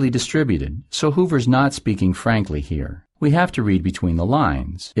been widely distributed, so Hoover's not speaking frankly here. We have to read between the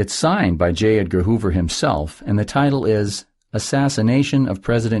lines. It's signed by J. Edgar Hoover himself, and the title is Assassination of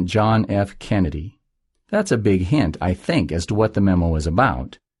President John F. Kennedy. That's a big hint, I think, as to what the memo is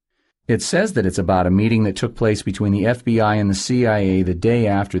about. It says that it's about a meeting that took place between the FBI and the CIA the day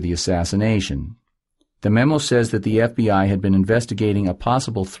after the assassination. The memo says that the FBI had been investigating a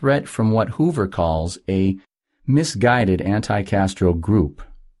possible threat from what Hoover calls a misguided anti-Castro group.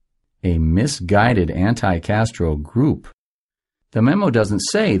 A misguided anti-Castro group. The memo doesn't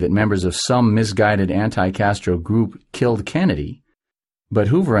say that members of some misguided anti-Castro group killed Kennedy, but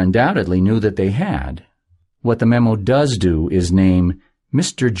Hoover undoubtedly knew that they had. What the memo does do is name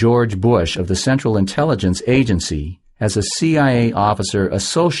Mr. George Bush of the Central Intelligence Agency as a CIA officer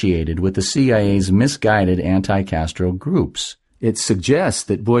associated with the CIA's misguided anti-Castro groups. It suggests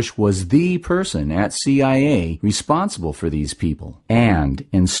that Bush was the person at CIA responsible for these people. And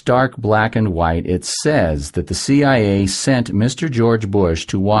in stark black and white, it says that the CIA sent Mr. George Bush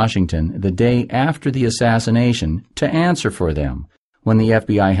to Washington the day after the assassination to answer for them, when the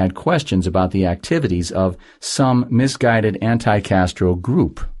FBI had questions about the activities of some misguided anti-Castro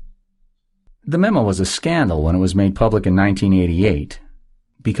group. The memo was a scandal when it was made public in 1988,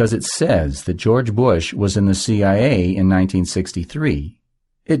 because it says that George Bush was in the CIA in 1963.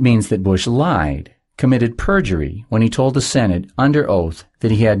 It means that Bush lied, committed perjury when he told the Senate under oath that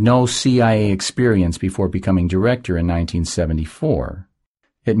he had no CIA experience before becoming director in 1974.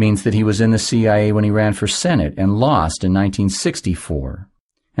 It means that he was in the CIA when he ran for Senate and lost in 1964,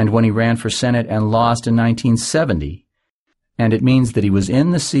 and when he ran for Senate and lost in 1970. And it means that he was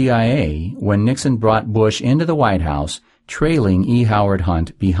in the CIA when Nixon brought Bush into the White House, trailing E. Howard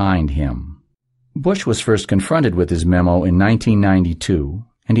Hunt behind him. Bush was first confronted with his memo in 1992,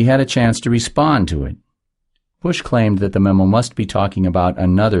 and he had a chance to respond to it. Bush claimed that the memo must be talking about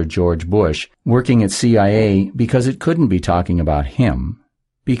another George Bush working at CIA because it couldn't be talking about him,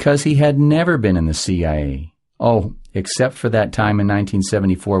 because he had never been in the CIA. Oh, except for that time in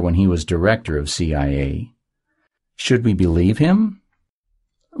 1974 when he was director of CIA. Should we believe him?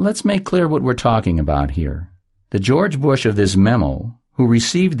 Let's make clear what we're talking about here. The George Bush of this memo, who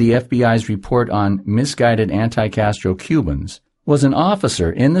received the FBI's report on misguided anti-Castro Cubans, was an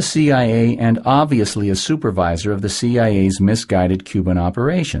officer in the CIA and obviously a supervisor of the CIA's misguided Cuban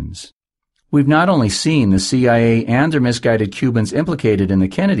operations. We've not only seen the CIA and their misguided Cubans implicated in the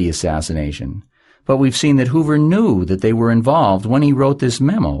Kennedy assassination, but we've seen that Hoover knew that they were involved when he wrote this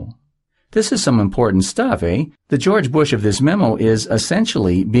memo. This is some important stuff, eh? The George Bush of this memo is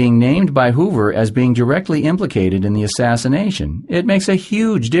essentially being named by Hoover as being directly implicated in the assassination. It makes a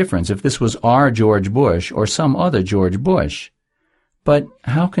huge difference if this was our George Bush or some other George Bush. But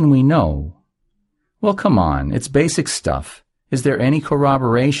how can we know? Well, come on, it's basic stuff. Is there any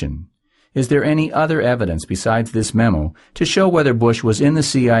corroboration? Is there any other evidence besides this memo to show whether Bush was in the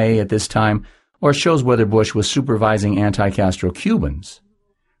CIA at this time or shows whether Bush was supervising anti-Castro Cubans?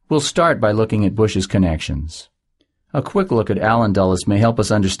 We'll start by looking at Bush's connections. A quick look at Allen Dulles may help us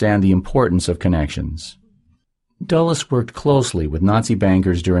understand the importance of connections. Dulles worked closely with Nazi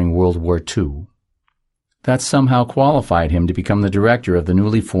bankers during World War II. That somehow qualified him to become the director of the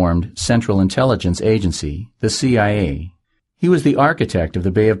newly formed Central Intelligence Agency, the CIA. He was the architect of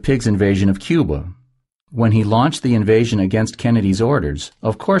the Bay of Pigs invasion of Cuba. When he launched the invasion against Kennedy's orders,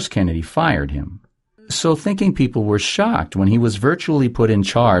 of course Kennedy fired him. So thinking people were shocked when he was virtually put in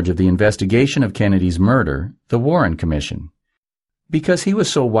charge of the investigation of Kennedy's murder, the Warren Commission, because he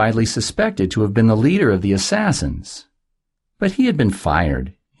was so widely suspected to have been the leader of the assassins. But he had been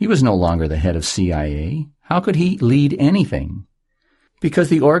fired. He was no longer the head of CIA. How could he lead anything? Because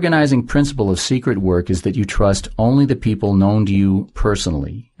the organizing principle of secret work is that you trust only the people known to you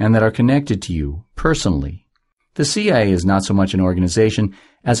personally and that are connected to you personally. The CIA is not so much an organization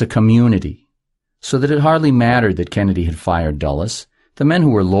as a community, so that it hardly mattered that Kennedy had fired Dulles. The men who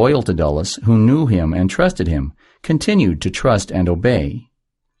were loyal to Dulles, who knew him and trusted him, continued to trust and obey.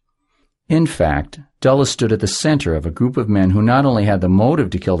 In fact, Dulles stood at the center of a group of men who not only had the motive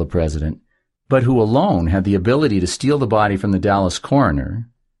to kill the president, but who alone had the ability to steal the body from the Dallas coroner,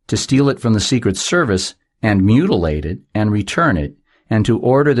 to steal it from the Secret Service and mutilate it and return it, and to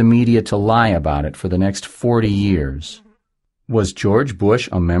order the media to lie about it for the next 40 years. Was George Bush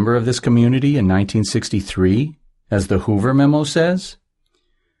a member of this community in 1963, as the Hoover memo says?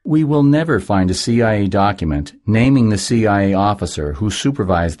 We will never find a CIA document naming the CIA officer who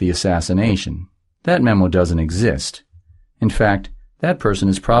supervised the assassination. That memo doesn't exist. In fact, that person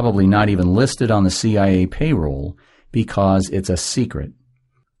is probably not even listed on the CIA payroll because it's a secret.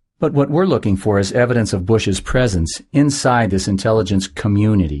 But what we're looking for is evidence of Bush's presence inside this intelligence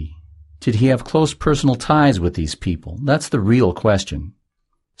community. Did he have close personal ties with these people? That's the real question.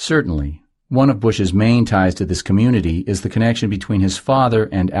 Certainly, one of Bush's main ties to this community is the connection between his father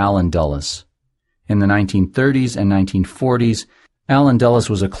and Allen Dulles. In the 1930s and 1940s, Allen Dulles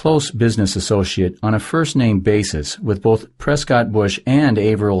was a close business associate on a first-name basis with both Prescott Bush and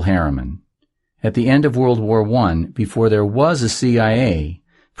Averell Harriman. At the end of World War I, before there was a CIA,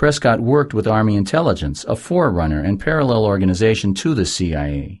 Prescott worked with Army Intelligence, a forerunner and parallel organization to the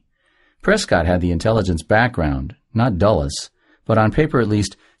CIA. Prescott had the intelligence background, not Dulles, but on paper at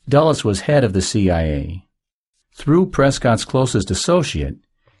least, Dulles was head of the CIA. Through Prescott's closest associate,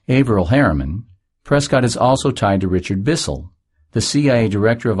 Averell Harriman, Prescott is also tied to Richard Bissell, the CIA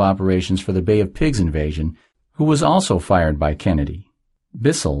Director of Operations for the Bay of Pigs invasion, who was also fired by Kennedy.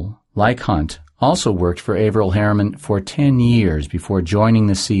 Bissell, like Hunt, also worked for Averell Harriman for 10 years before joining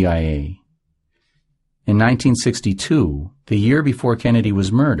the CIA. In 1962, the year before Kennedy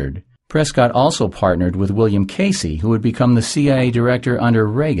was murdered, Prescott also partnered with William Casey, who would become the CIA director under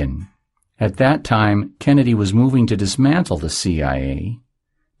Reagan. At that time, Kennedy was moving to dismantle the CIA.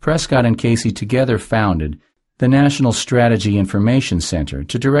 Prescott and Casey together founded the National Strategy Information Center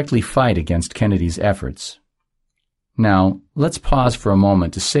to directly fight against Kennedy's efforts. Now, let's pause for a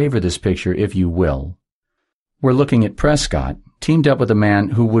moment to savor this picture, if you will. We're looking at Prescott, teamed up with a man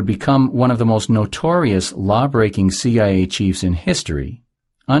who would become one of the most notorious law-breaking CIA chiefs in history.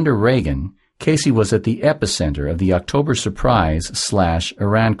 Under Reagan, Casey was at the epicenter of the October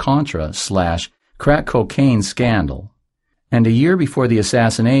Surprise/Iran-Contra/crack cocaine scandal. And a year before the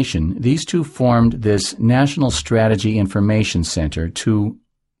assassination, these two formed this National Strategy Information Center to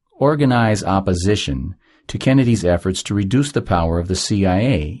organize opposition to Kennedy's efforts to reduce the power of the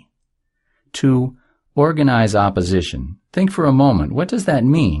CIA. To organize opposition. Think for a moment, what does that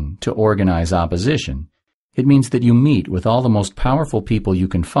mean, to organize opposition? It means that you meet with all the most powerful people you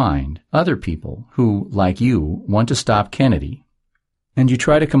can find, other people who, like you, want to stop Kennedy. And you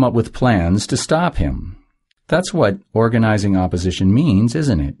try to come up with plans to stop him. That's what organizing opposition means,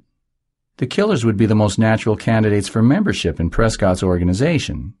 isn't it? The killers would be the most natural candidates for membership in Prescott's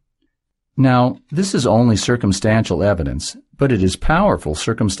organization. Now, this is only circumstantial evidence, but it is powerful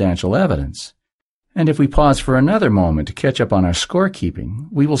circumstantial evidence. And if we pause for another moment to catch up on our scorekeeping,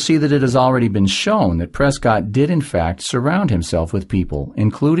 we will see that it has already been shown that Prescott did in fact surround himself with people,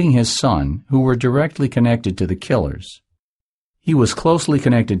 including his son, who were directly connected to the killers. He was closely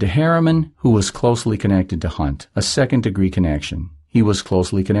connected to Harriman, who was closely connected to Hunt, a second-degree connection. He was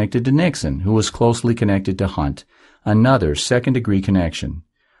closely connected to Nixon, who was closely connected to Hunt, another second-degree connection.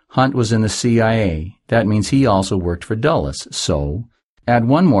 Hunt was in the CIA. That means he also worked for Dulles. So, add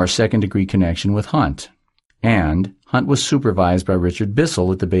one more second-degree connection with Hunt. And Hunt was supervised by Richard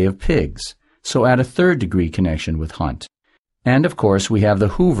Bissell at the Bay of Pigs. So add a third-degree connection with Hunt. And, of course, we have the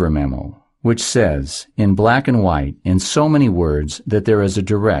Hoover memo, which says, in black and white, in so many words, that there is a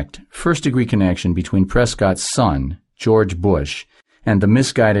direct, first-degree connection between Prescott's son, George Bush, and the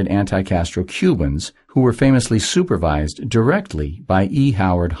misguided anti-Castro Cubans, who were famously supervised directly by E.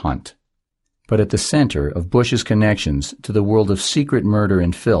 Howard Hunt. But at the center of Bush's connections to the world of secret murder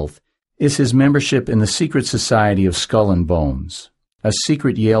and filth is his membership in the secret society of Skull and Bones, a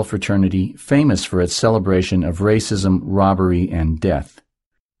secret Yale fraternity famous for its celebration of racism, robbery, and death.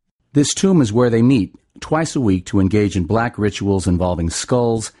 This tomb is where they meet twice a week to engage in black rituals involving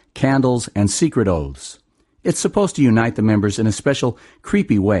skulls, candles, and secret oaths. It's supposed to unite the members in a special,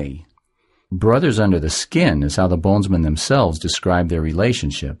 creepy way. Brothers under the skin is how the Bonesmen themselves describe their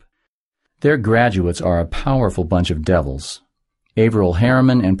relationship. Their graduates are a powerful bunch of devils. Averill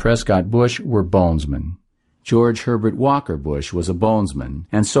Harriman and Prescott Bush were Bonesmen. George Herbert Walker Bush was a Bonesman,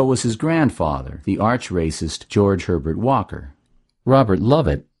 and so was his grandfather, the arch-racist George Herbert Walker. Robert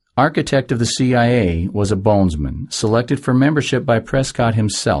Lovett, architect of the CIA, was a Bonesman, selected for membership by Prescott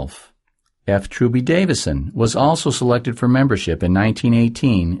himself. F. Truby Davison was also selected for membership in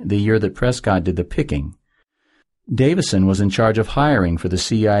 1918, the year that Prescott did the picking. Davison was in charge of hiring for the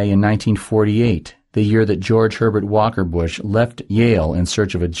CIA in 1948, the year that George Herbert Walker Bush left Yale in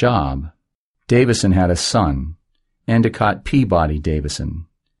search of a job. Davison had a son, Endicott Peabody Davison.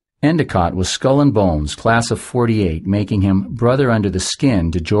 Endicott was Skull and Bones, class of 48, making him brother under the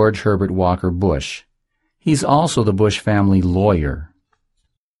skin to George Herbert Walker Bush. He's also the Bush family lawyer.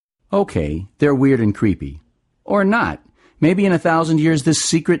 Okay, they're weird and creepy. Or not. Maybe in 1,000 years this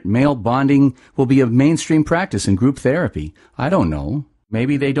secret male bonding will be a mainstream practice in group therapy. I don't know.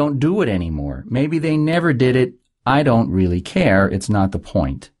 Maybe they don't do it anymore. Maybe they never did it. I don't really care. It's not the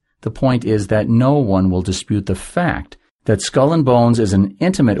point. The point is that no one will dispute the fact that Skull and Bones is an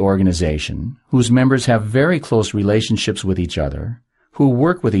intimate organization whose members have very close relationships with each other, who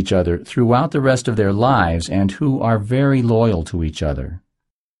work with each other throughout the rest of their lives, and who are very loyal to each other.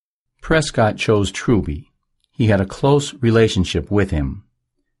 Prescott chose Truby. He had a close relationship with him.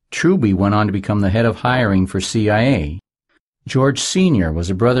 Truby went on to become the head of hiring for CIA. George Sr. was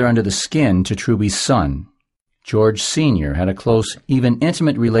a brother under the skin to Truby's son. George Sr. had a close, even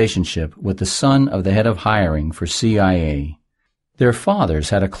intimate relationship with the son of the head of hiring for CIA. Their fathers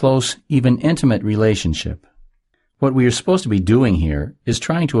had a close, even intimate relationship. What we are supposed to be doing here is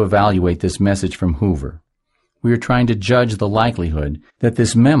trying to evaluate this message from Hoover. We are trying to judge the likelihood that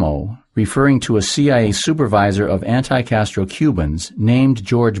this memo, referring to a CIA supervisor of anti-Castro Cubans named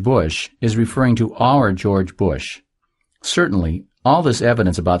George Bush, is referring to our George Bush. Certainly, all this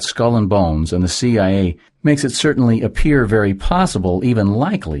evidence about Skull and Bones and the CIA makes it certainly appear very possible, even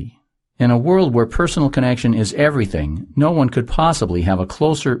likely. In a world where personal connection is everything, no one could possibly have a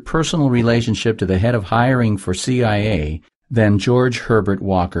closer personal relationship to the head of hiring for CIA than George Herbert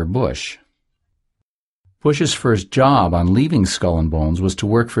Walker Bush. Bush's first job on leaving Skull and Bones was to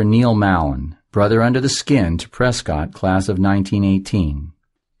work for Neil Mallon, brother under the skin to Prescott, class of 1918.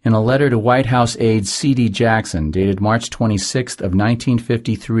 In a letter to White House aide C.D. Jackson, dated March 26 of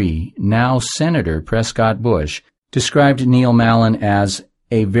 1953, now Senator Prescott Bush described Neil Mallon as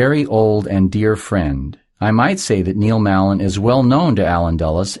a very old and dear friend. I might say that Neil Mallon is well known to Allen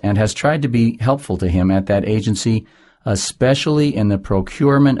Dulles and has tried to be helpful to him at that agency, especially in the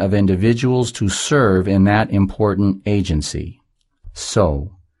procurement of individuals to serve in that important agency.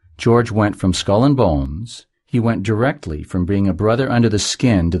 So, George went from Skull and Bones. He went directly from being a brother under the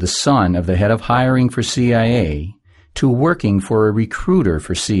skin to the son of the head of hiring for CIA to working for a recruiter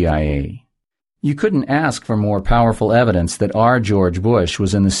for CIA. You couldn't ask for more powerful evidence that our George Bush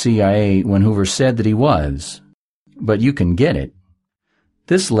was in the CIA when Hoover said that he was. But you can get it.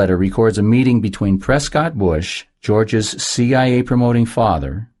 This letter records a meeting between Prescott Bush, George's CIA-promoting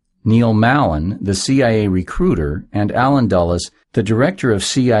father, Neil Mallon, the CIA recruiter, and Allen Dulles, the director of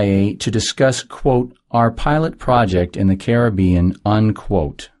CIA, to discuss, quote, our pilot project in the Caribbean,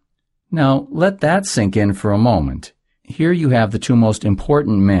 unquote. Now, let that sink in for a moment. Here you have the two most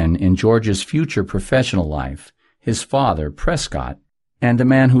important men in George's future professional life, his father, Prescott, and the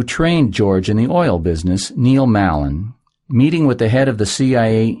man who trained George in the oil business, Neil Mallon, meeting with the head of the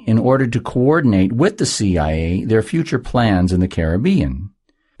CIA in order to coordinate with the CIA their future plans in the Caribbean.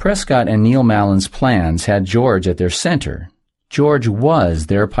 Prescott and Neil Mallon's plans had George at their center. George was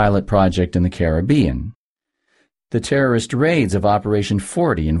their pilot project in the Caribbean. The terrorist raids of Operation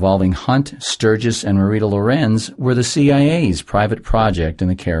 40 involving Hunt, Sturgis, and Marita Lorenz were the CIA's private project in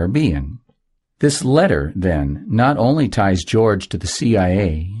the Caribbean. This letter, then, not only ties George to the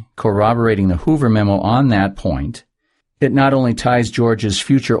CIA, corroborating the Hoover memo on that point, it not only ties George's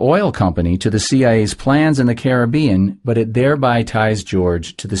future oil company to the CIA's plans in the Caribbean, but it thereby ties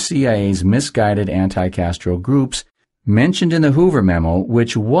George to the CIA's misguided anti-Castro groups mentioned in the Hoover memo,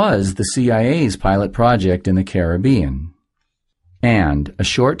 which was the CIA's pilot project in the Caribbean. And, a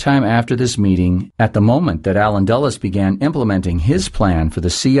short time after this meeting, at the moment that Allen Dulles began implementing his plan for the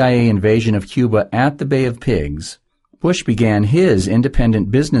CIA invasion of Cuba at the Bay of Pigs, Bush began his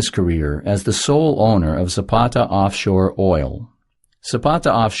independent business career as the sole owner of Zapata Offshore Oil.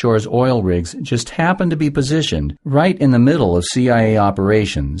 Zapata Offshore's oil rigs just happened to be positioned right in the middle of CIA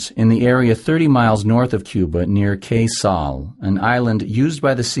operations in the area 30 miles north of Cuba near Cay Sal, an island used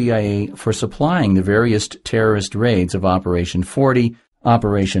by the CIA for supplying the various terrorist raids of Operation 40,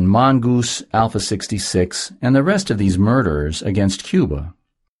 Operation Mongoose, Alpha 66, and the rest of these murderers against Cuba.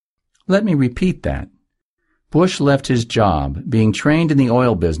 Let me repeat that. Bush left his job, being trained in the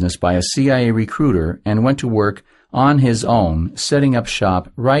oil business by a CIA recruiter, and went to work on his own, setting up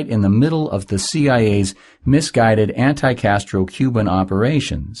shop right in the middle of the CIA's misguided anti-Castro Cuban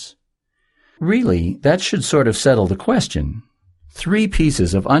operations. Really, that should sort of settle the question. 3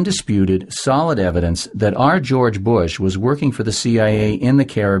 pieces of undisputed, solid evidence that our George Bush was working for the CIA in the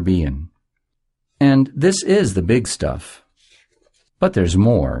Caribbean. And this is the big stuff. But there's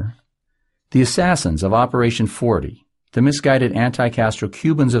more. The assassins of Operation 40, the misguided anti-Castro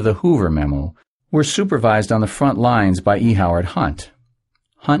Cubans of the Hoover memo, were supervised on the front lines by E. Howard Hunt.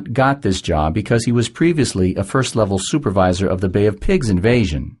 Hunt got this job because he was previously a first-level supervisor of the Bay of Pigs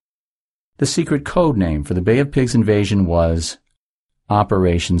invasion. The secret code name for the Bay of Pigs invasion was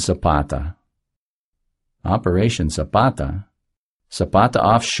Operation Zapata. Operation Zapata? Zapata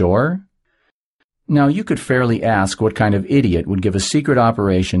offshore? Now, you could fairly ask what kind of idiot would give a secret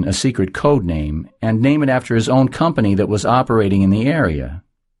operation a secret code name and name it after his own company that was operating in the area.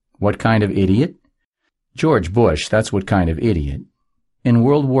 What kind of idiot? George Bush, that's what kind of idiot. In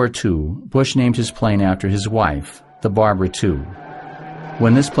World War II, Bush named his plane after his wife, the Barbara II.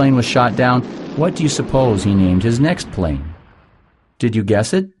 When this plane was shot down, what do you suppose he named his next plane? Did you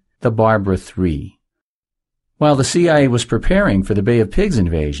guess it? The Barbara III. While the CIA was preparing for the Bay of Pigs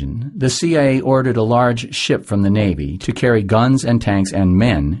invasion, the CIA ordered a large ship from the Navy to carry guns and tanks and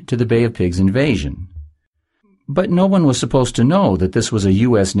men to the Bay of Pigs invasion. But no one was supposed to know that this was a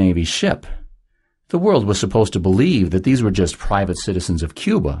U.S. Navy ship. The world was supposed to believe that these were just private citizens of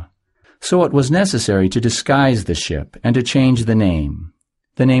Cuba. So it was necessary to disguise the ship and to change the name.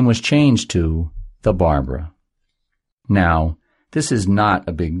 The name was changed to the Barbara. Now, this is not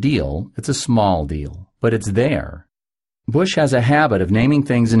a big deal. It's a small deal, but it's there. Bush has a habit of naming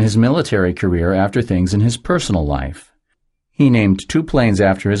things in his military career after things in his personal life. He named 2 planes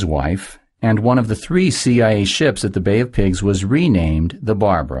after his wife, and one of the 3 CIA ships at the Bay of Pigs was renamed the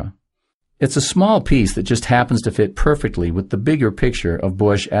Barbara. It's a small piece that just happens to fit perfectly with the bigger picture of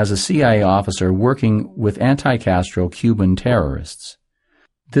Bush as a CIA officer working with anti-Castro Cuban terrorists.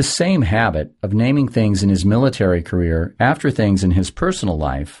 This same habit of naming things in his military career after things in his personal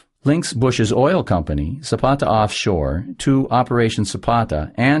life links Bush's oil company, Zapata Offshore, to Operation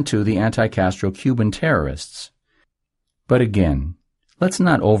Zapata and to the anti-Castro Cuban terrorists. But again, let's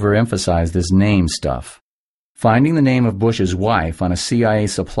not overemphasize this name stuff. Finding the name of Bush's wife on a CIA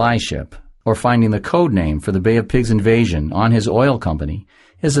supply ship, or finding the code name for the Bay of Pigs invasion on his oil company,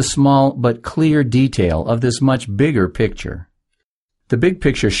 is a small but clear detail of this much bigger picture. The big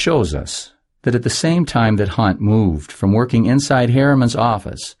picture shows us that at the same time that Hunt moved from working inside Harriman's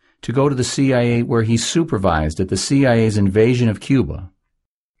office to go to the CIA where he supervised at the CIA's invasion of Cuba,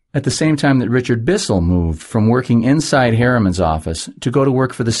 at the same time that Richard Bissell moved from working inside Harriman's office to go to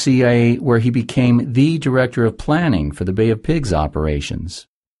work for the CIA where he became the director of planning for the Bay of Pigs operations,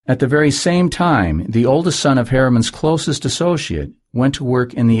 at the very same time, the oldest son of Harriman's closest associate went to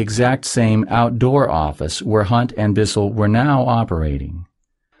work in the exact same outdoor office where Hunt and Bissell were now operating.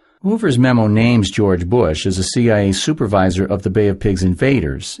 Hoover's memo names George Bush as a CIA supervisor of the Bay of Pigs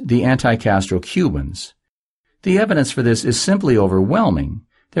invaders, the anti-Castro Cubans. The evidence for this is simply overwhelming.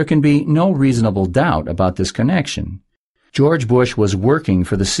 There can be no reasonable doubt about this connection. George Bush was working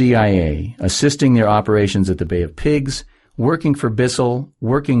for the CIA, assisting their operations at the Bay of Pigs, working for Bissell,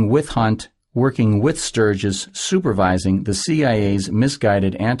 working with Hunt, working with Sturgis, supervising the CIA's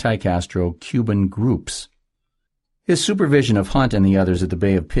misguided anti-Castro Cuban groups. His supervision of Hunt and the others at the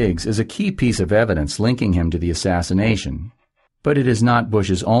Bay of Pigs is a key piece of evidence linking him to the assassination. But it is not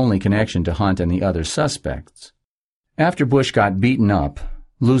Bush's only connection to Hunt and the other suspects. After Bush got beaten up,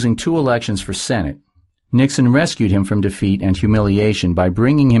 losing 2 elections for Senate, Nixon rescued him from defeat and humiliation by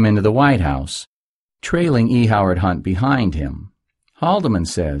bringing him into the White House, trailing E. Howard Hunt behind him. Haldeman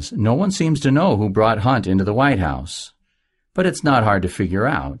says no one seems to know who brought Hunt into the White House. But it's not hard to figure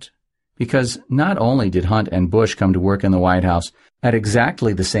out, because not only did Hunt and Bush come to work in the White House at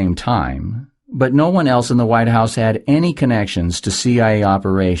exactly the same time, but no one else in the White House had any connections to CIA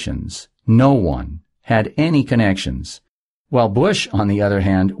operations. No one had any connections. While Bush, on the other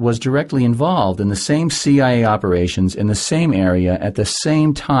hand, was directly involved in the same CIA operations in the same area at the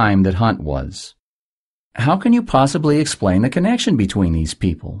same time that Hunt was. How can you possibly explain the connection between these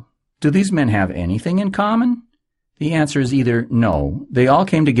people? Do these men have anything in common? The answer is either no, they all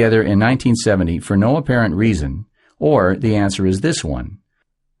came together in 1970 for no apparent reason, or the answer is this one.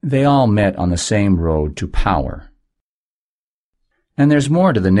 They all met on the same road to power. And there's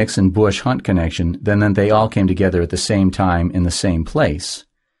more to the Nixon-Bush-Hunt connection than that they all came together at the same time in the same place.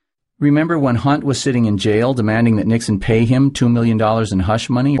 Remember when Hunt was sitting in jail demanding that Nixon pay him $2 million in hush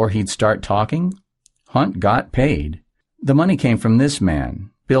money or he'd start talking? Hunt got paid. The money came from this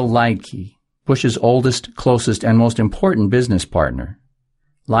man, Bill Leitke, Bush's oldest, closest, and most important business partner.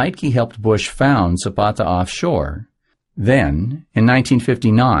 Leitke helped Bush found Zapata Offshore. Then, in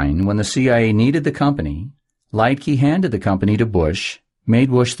 1959, when the CIA needed the company, Leitke handed the company to Bush, made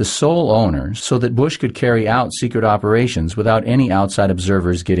Bush the sole owner so that Bush could carry out secret operations without any outside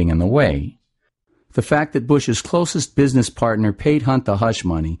observers getting in the way. The fact that Bush's closest business partner paid Hunt the hush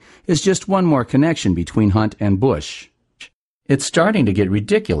money is just one more connection between Hunt and Bush. It's starting to get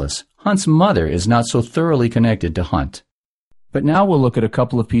ridiculous. Hunt's mother is not so thoroughly connected to Hunt. But now we'll look at a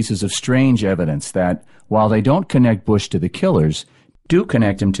couple of pieces of strange evidence that, while they don't connect Bush to the killers, do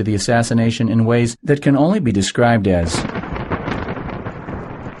connect him to the assassination in ways that can only be described as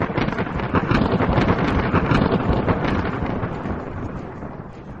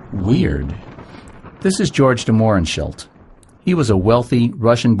weird. This is George de Mohrenschildt. He was a wealthy,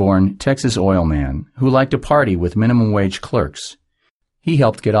 Russian-born Texas oil man who liked to party with minimum-wage clerks. He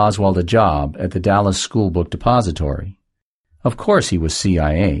helped get Oswald a job at the Dallas School Book Depository. Of course he was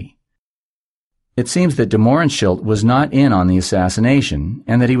CIA. It seems that de Mohrenschildt was not in on the assassination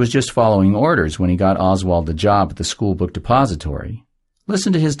and that he was just following orders when he got Oswald the job at the School Book Depository.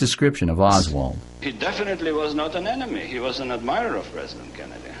 Listen to his description of Oswald. He definitely was not an enemy. He was an admirer of President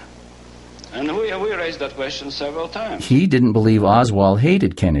Kennedy. And we raised that question several times. He didn't believe Oswald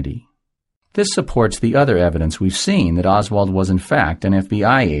hated Kennedy. This supports the other evidence we've seen that Oswald was in fact an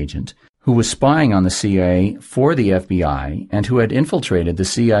FBI agent who was spying on the CIA for the FBI and who had infiltrated the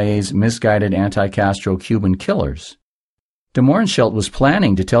CIA's misguided anti-Castro Cuban killers. De Mohrenschildt was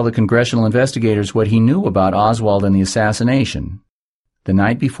planning to tell the congressional investigators what he knew about Oswald and the assassination. The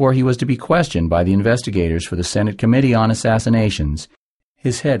night before he was to be questioned by the investigators for the Senate Committee on Assassinations,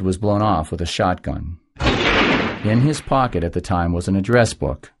 his head was blown off with a shotgun. In his pocket at the time was an address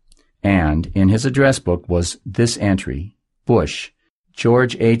book, and in his address book was this entry, Bush,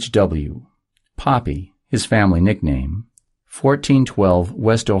 George H.W., Poppy, his family nickname, 1412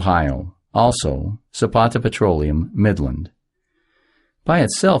 West Ohio, also Zapata Petroleum, Midland. By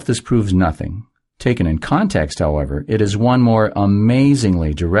itself, this proves nothing. Taken in context, however, it is one more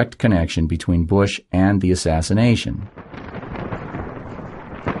amazingly direct connection between Bush and the assassination.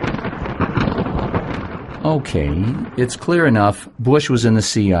 Okay, it's clear enough Bush was in the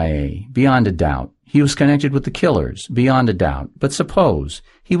CIA, beyond a doubt. He was connected with the killers, beyond a doubt. But suppose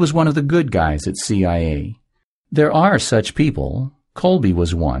he was one of the good guys at CIA. There are such people. Colby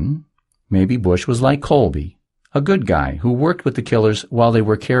was one. Maybe Bush was like Colby, a good guy who worked with the killers while they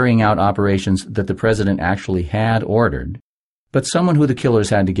were carrying out operations that the president actually had ordered, but someone who the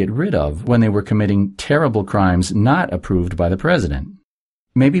killers had to get rid of when they were committing terrible crimes not approved by the president.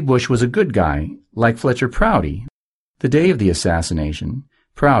 Maybe Bush was a good guy, like Fletcher Prouty. The day of the assassination,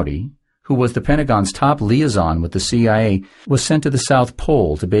 Prouty, who was the Pentagon's top liaison with the CIA, was sent to the South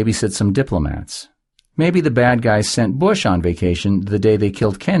Pole to babysit some diplomats. Maybe the bad guys sent Bush on vacation the day they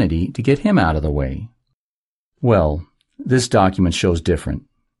killed Kennedy to get him out of the way. Well, this document shows different.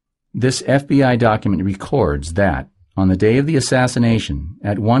 This FBI document records that, on the day of the assassination,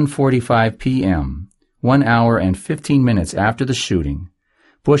 at 1:45 p.m., 1 hour and 15 minutes after the shooting,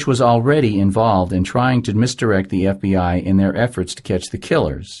 Bush was already involved in trying to misdirect the FBI in their efforts to catch the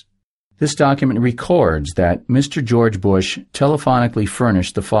killers. This document records that Mr. George Bush telephonically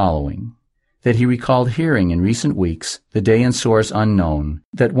furnished the following: that he recalled hearing in recent weeks, the day and source unknown,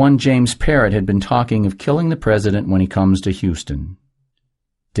 that one James Parrott had been talking of killing the president when he comes to Houston.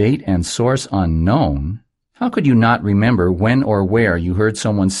 Date and source unknown? How could you not remember when or where you heard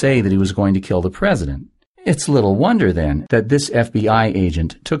someone say that he was going to kill the president? It's little wonder, then, that this FBI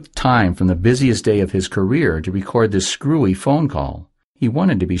agent took time from the busiest day of his career to record this screwy phone call. He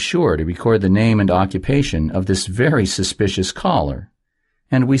wanted to be sure to record the name and occupation of this very suspicious caller.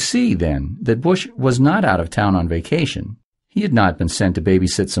 And we see, then, that Bush was not out of town on vacation. He had not been sent to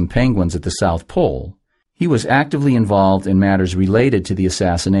babysit some penguins at the South Pole. He was actively involved in matters related to the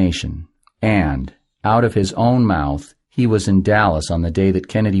assassination. And, out of his own mouth, he was in Dallas on the day that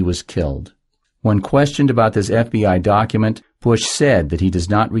Kennedy was killed. When questioned about this FBI document, Bush said that he does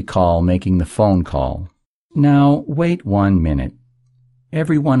not recall making the phone call. Now, wait 1 minute.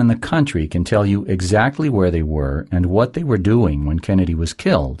 Everyone in the country can tell you exactly where they were and what they were doing when Kennedy was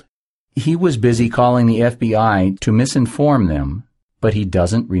killed. He was busy calling the FBI to misinform them, but he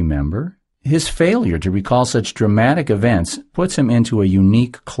doesn't remember? His failure to recall such dramatic events puts him into a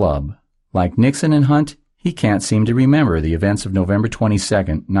unique club. Like Nixon and Hunt, he can't seem to remember the events of November 22,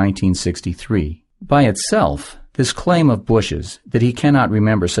 1963. By itself, this claim of Bush's that he cannot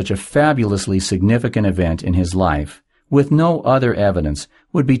remember such a fabulously significant event in his life, with no other evidence,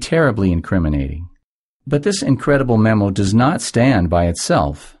 would be terribly incriminating. But this incredible memo does not stand by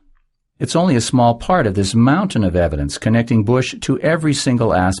itself. It's only a small part of this mountain of evidence connecting Bush to every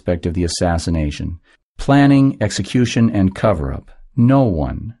single aspect of the assassination: planning, execution, and cover-up. No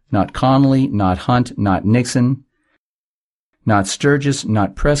one, not Connally, not Hunt, not Nixon, not Sturgis,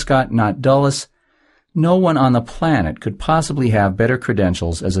 not Prescott, not Dulles, no one on the planet could possibly have better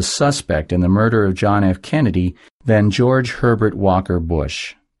credentials as a suspect in the murder of John F. Kennedy than George Herbert Walker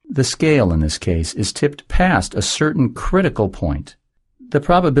Bush. The scale in this case is tipped past a certain critical point. The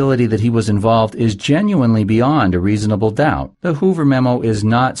probability that he was involved is genuinely beyond a reasonable doubt. The Hoover memo is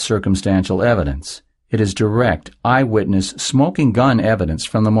not circumstantial evidence. It is direct, eyewitness, smoking gun evidence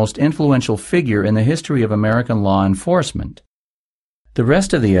from the most influential figure in the history of American law enforcement. The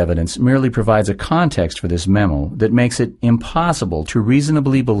rest of the evidence merely provides a context for this memo that makes it impossible to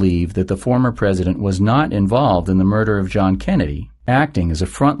reasonably believe that the former president was not involved in the murder of John Kennedy, acting as a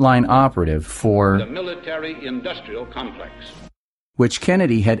frontline operative for the military-industrial complex, which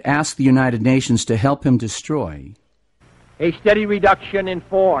Kennedy had asked the United Nations to help him destroy. A steady reduction in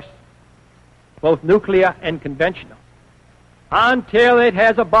force, both nuclear and conventional, until it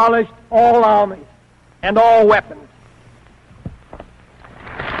has abolished all armies and all weapons.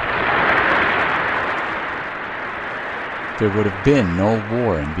 There would have been no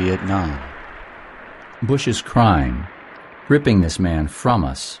war in Vietnam. Bush's crime, ripping this man from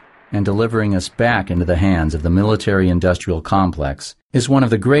us and delivering us back into the hands of the military-industrial complex, is one of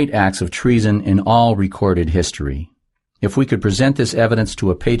the great acts of treason in all recorded history. If we could present this evidence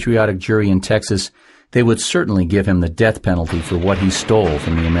to a patriotic jury in Texas, they would certainly give him the death penalty for what he stole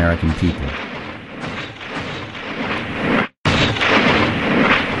from the American people.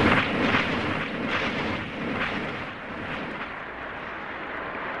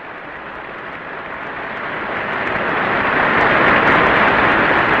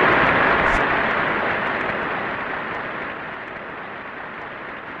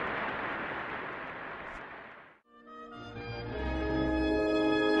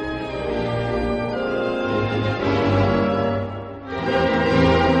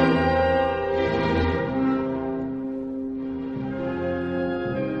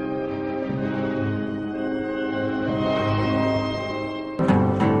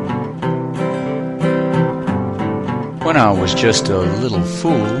 When I was just a little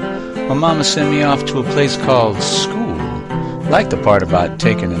fool, my mama sent me off to a place called school. Liked the part about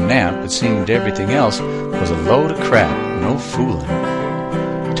taking a nap, but seemed everything else was a load of crap, no fooling.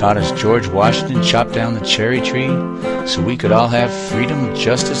 Taught us George Washington chopped down the cherry tree so we could all have freedom,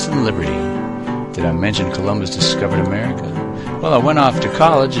 justice, and liberty. Did I mention Columbus discovered America? Well, I went off to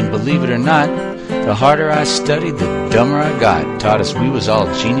college, and believe it or not, the harder I studied, the dumber I got. Taught us we was all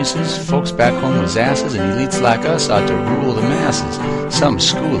geniuses, folks back home was asses, and elites like us ought to rule the masses. Some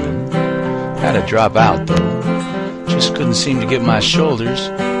schooling. Had to drop out, though. Just couldn't seem to get my shoulders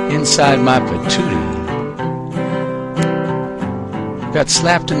inside my patootie. Got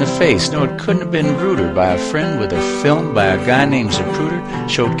slapped in the face. No, it couldn't have been ruder by a friend with a film by a guy named Zapruder.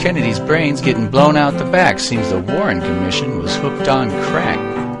 Showed Kennedy's brains getting blown out the back. Seems the Warren Commission was hooked on crack.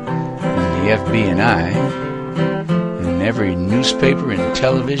 And the FBI, and every newspaper and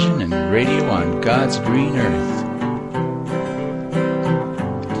television and radio on God's green earth.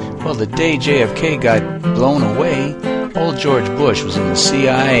 Well, the day JFK got blown away, old George Bush was in the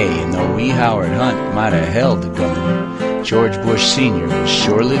CIA, and though E. Howard Hunt might have held the gun, George Bush Sr. was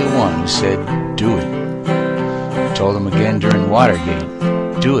surely the one who said, do it. Told him again during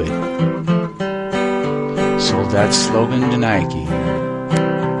Watergate, do it. Sold that slogan to Nike.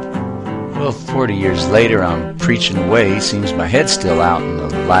 Well, 40 years later, I'm preaching away. Seems my head's still out in the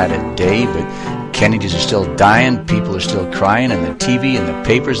light of day, but Kennedys are still dying, people are still crying, and the TV and the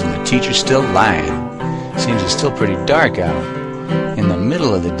papers and the teachers still lying. Seems it's still pretty dark out in the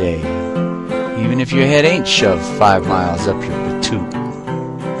middle of the day, even if your head ain't shoved 5 miles up your patoot.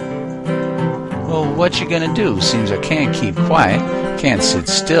 Well, what you gonna do? Seems I can't keep quiet, can't sit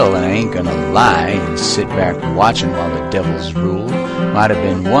still, and I ain't gonna lie and sit back watching while the devils rule. Might have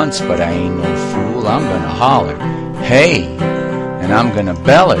been once, but I ain't no fool. I'm gonna holler, hey, and I'm gonna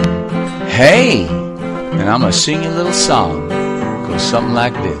beller, hey, and I'm gonna sing a little song. Goes something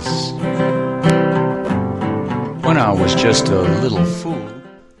like this. When I was just a little fool.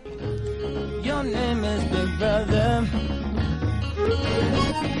 Your name is Big Brother.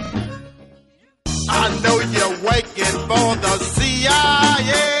 I know you're waiting for the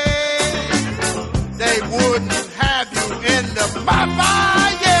CIA. They wouldn't have you in the fire.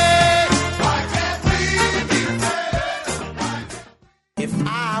 If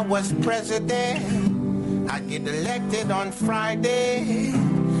I was president, I'd get elected on Friday.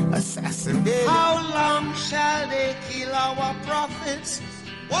 Assassinated. How long shall they kill our prophets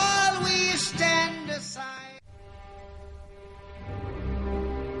while we stand aside?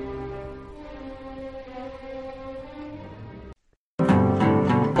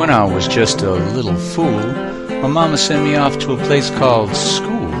 When I was just a little fool, my mama sent me off to a place called school.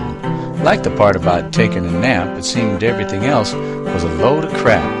 Liked the part about taking a nap, it seemed everything else was a load of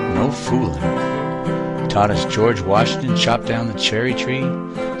crap, no fooling. Taught us George Washington chopped down the cherry tree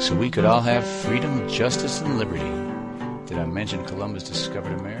so we could all have freedom, justice, and liberty. Did I mention Columbus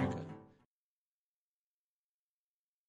discovered America?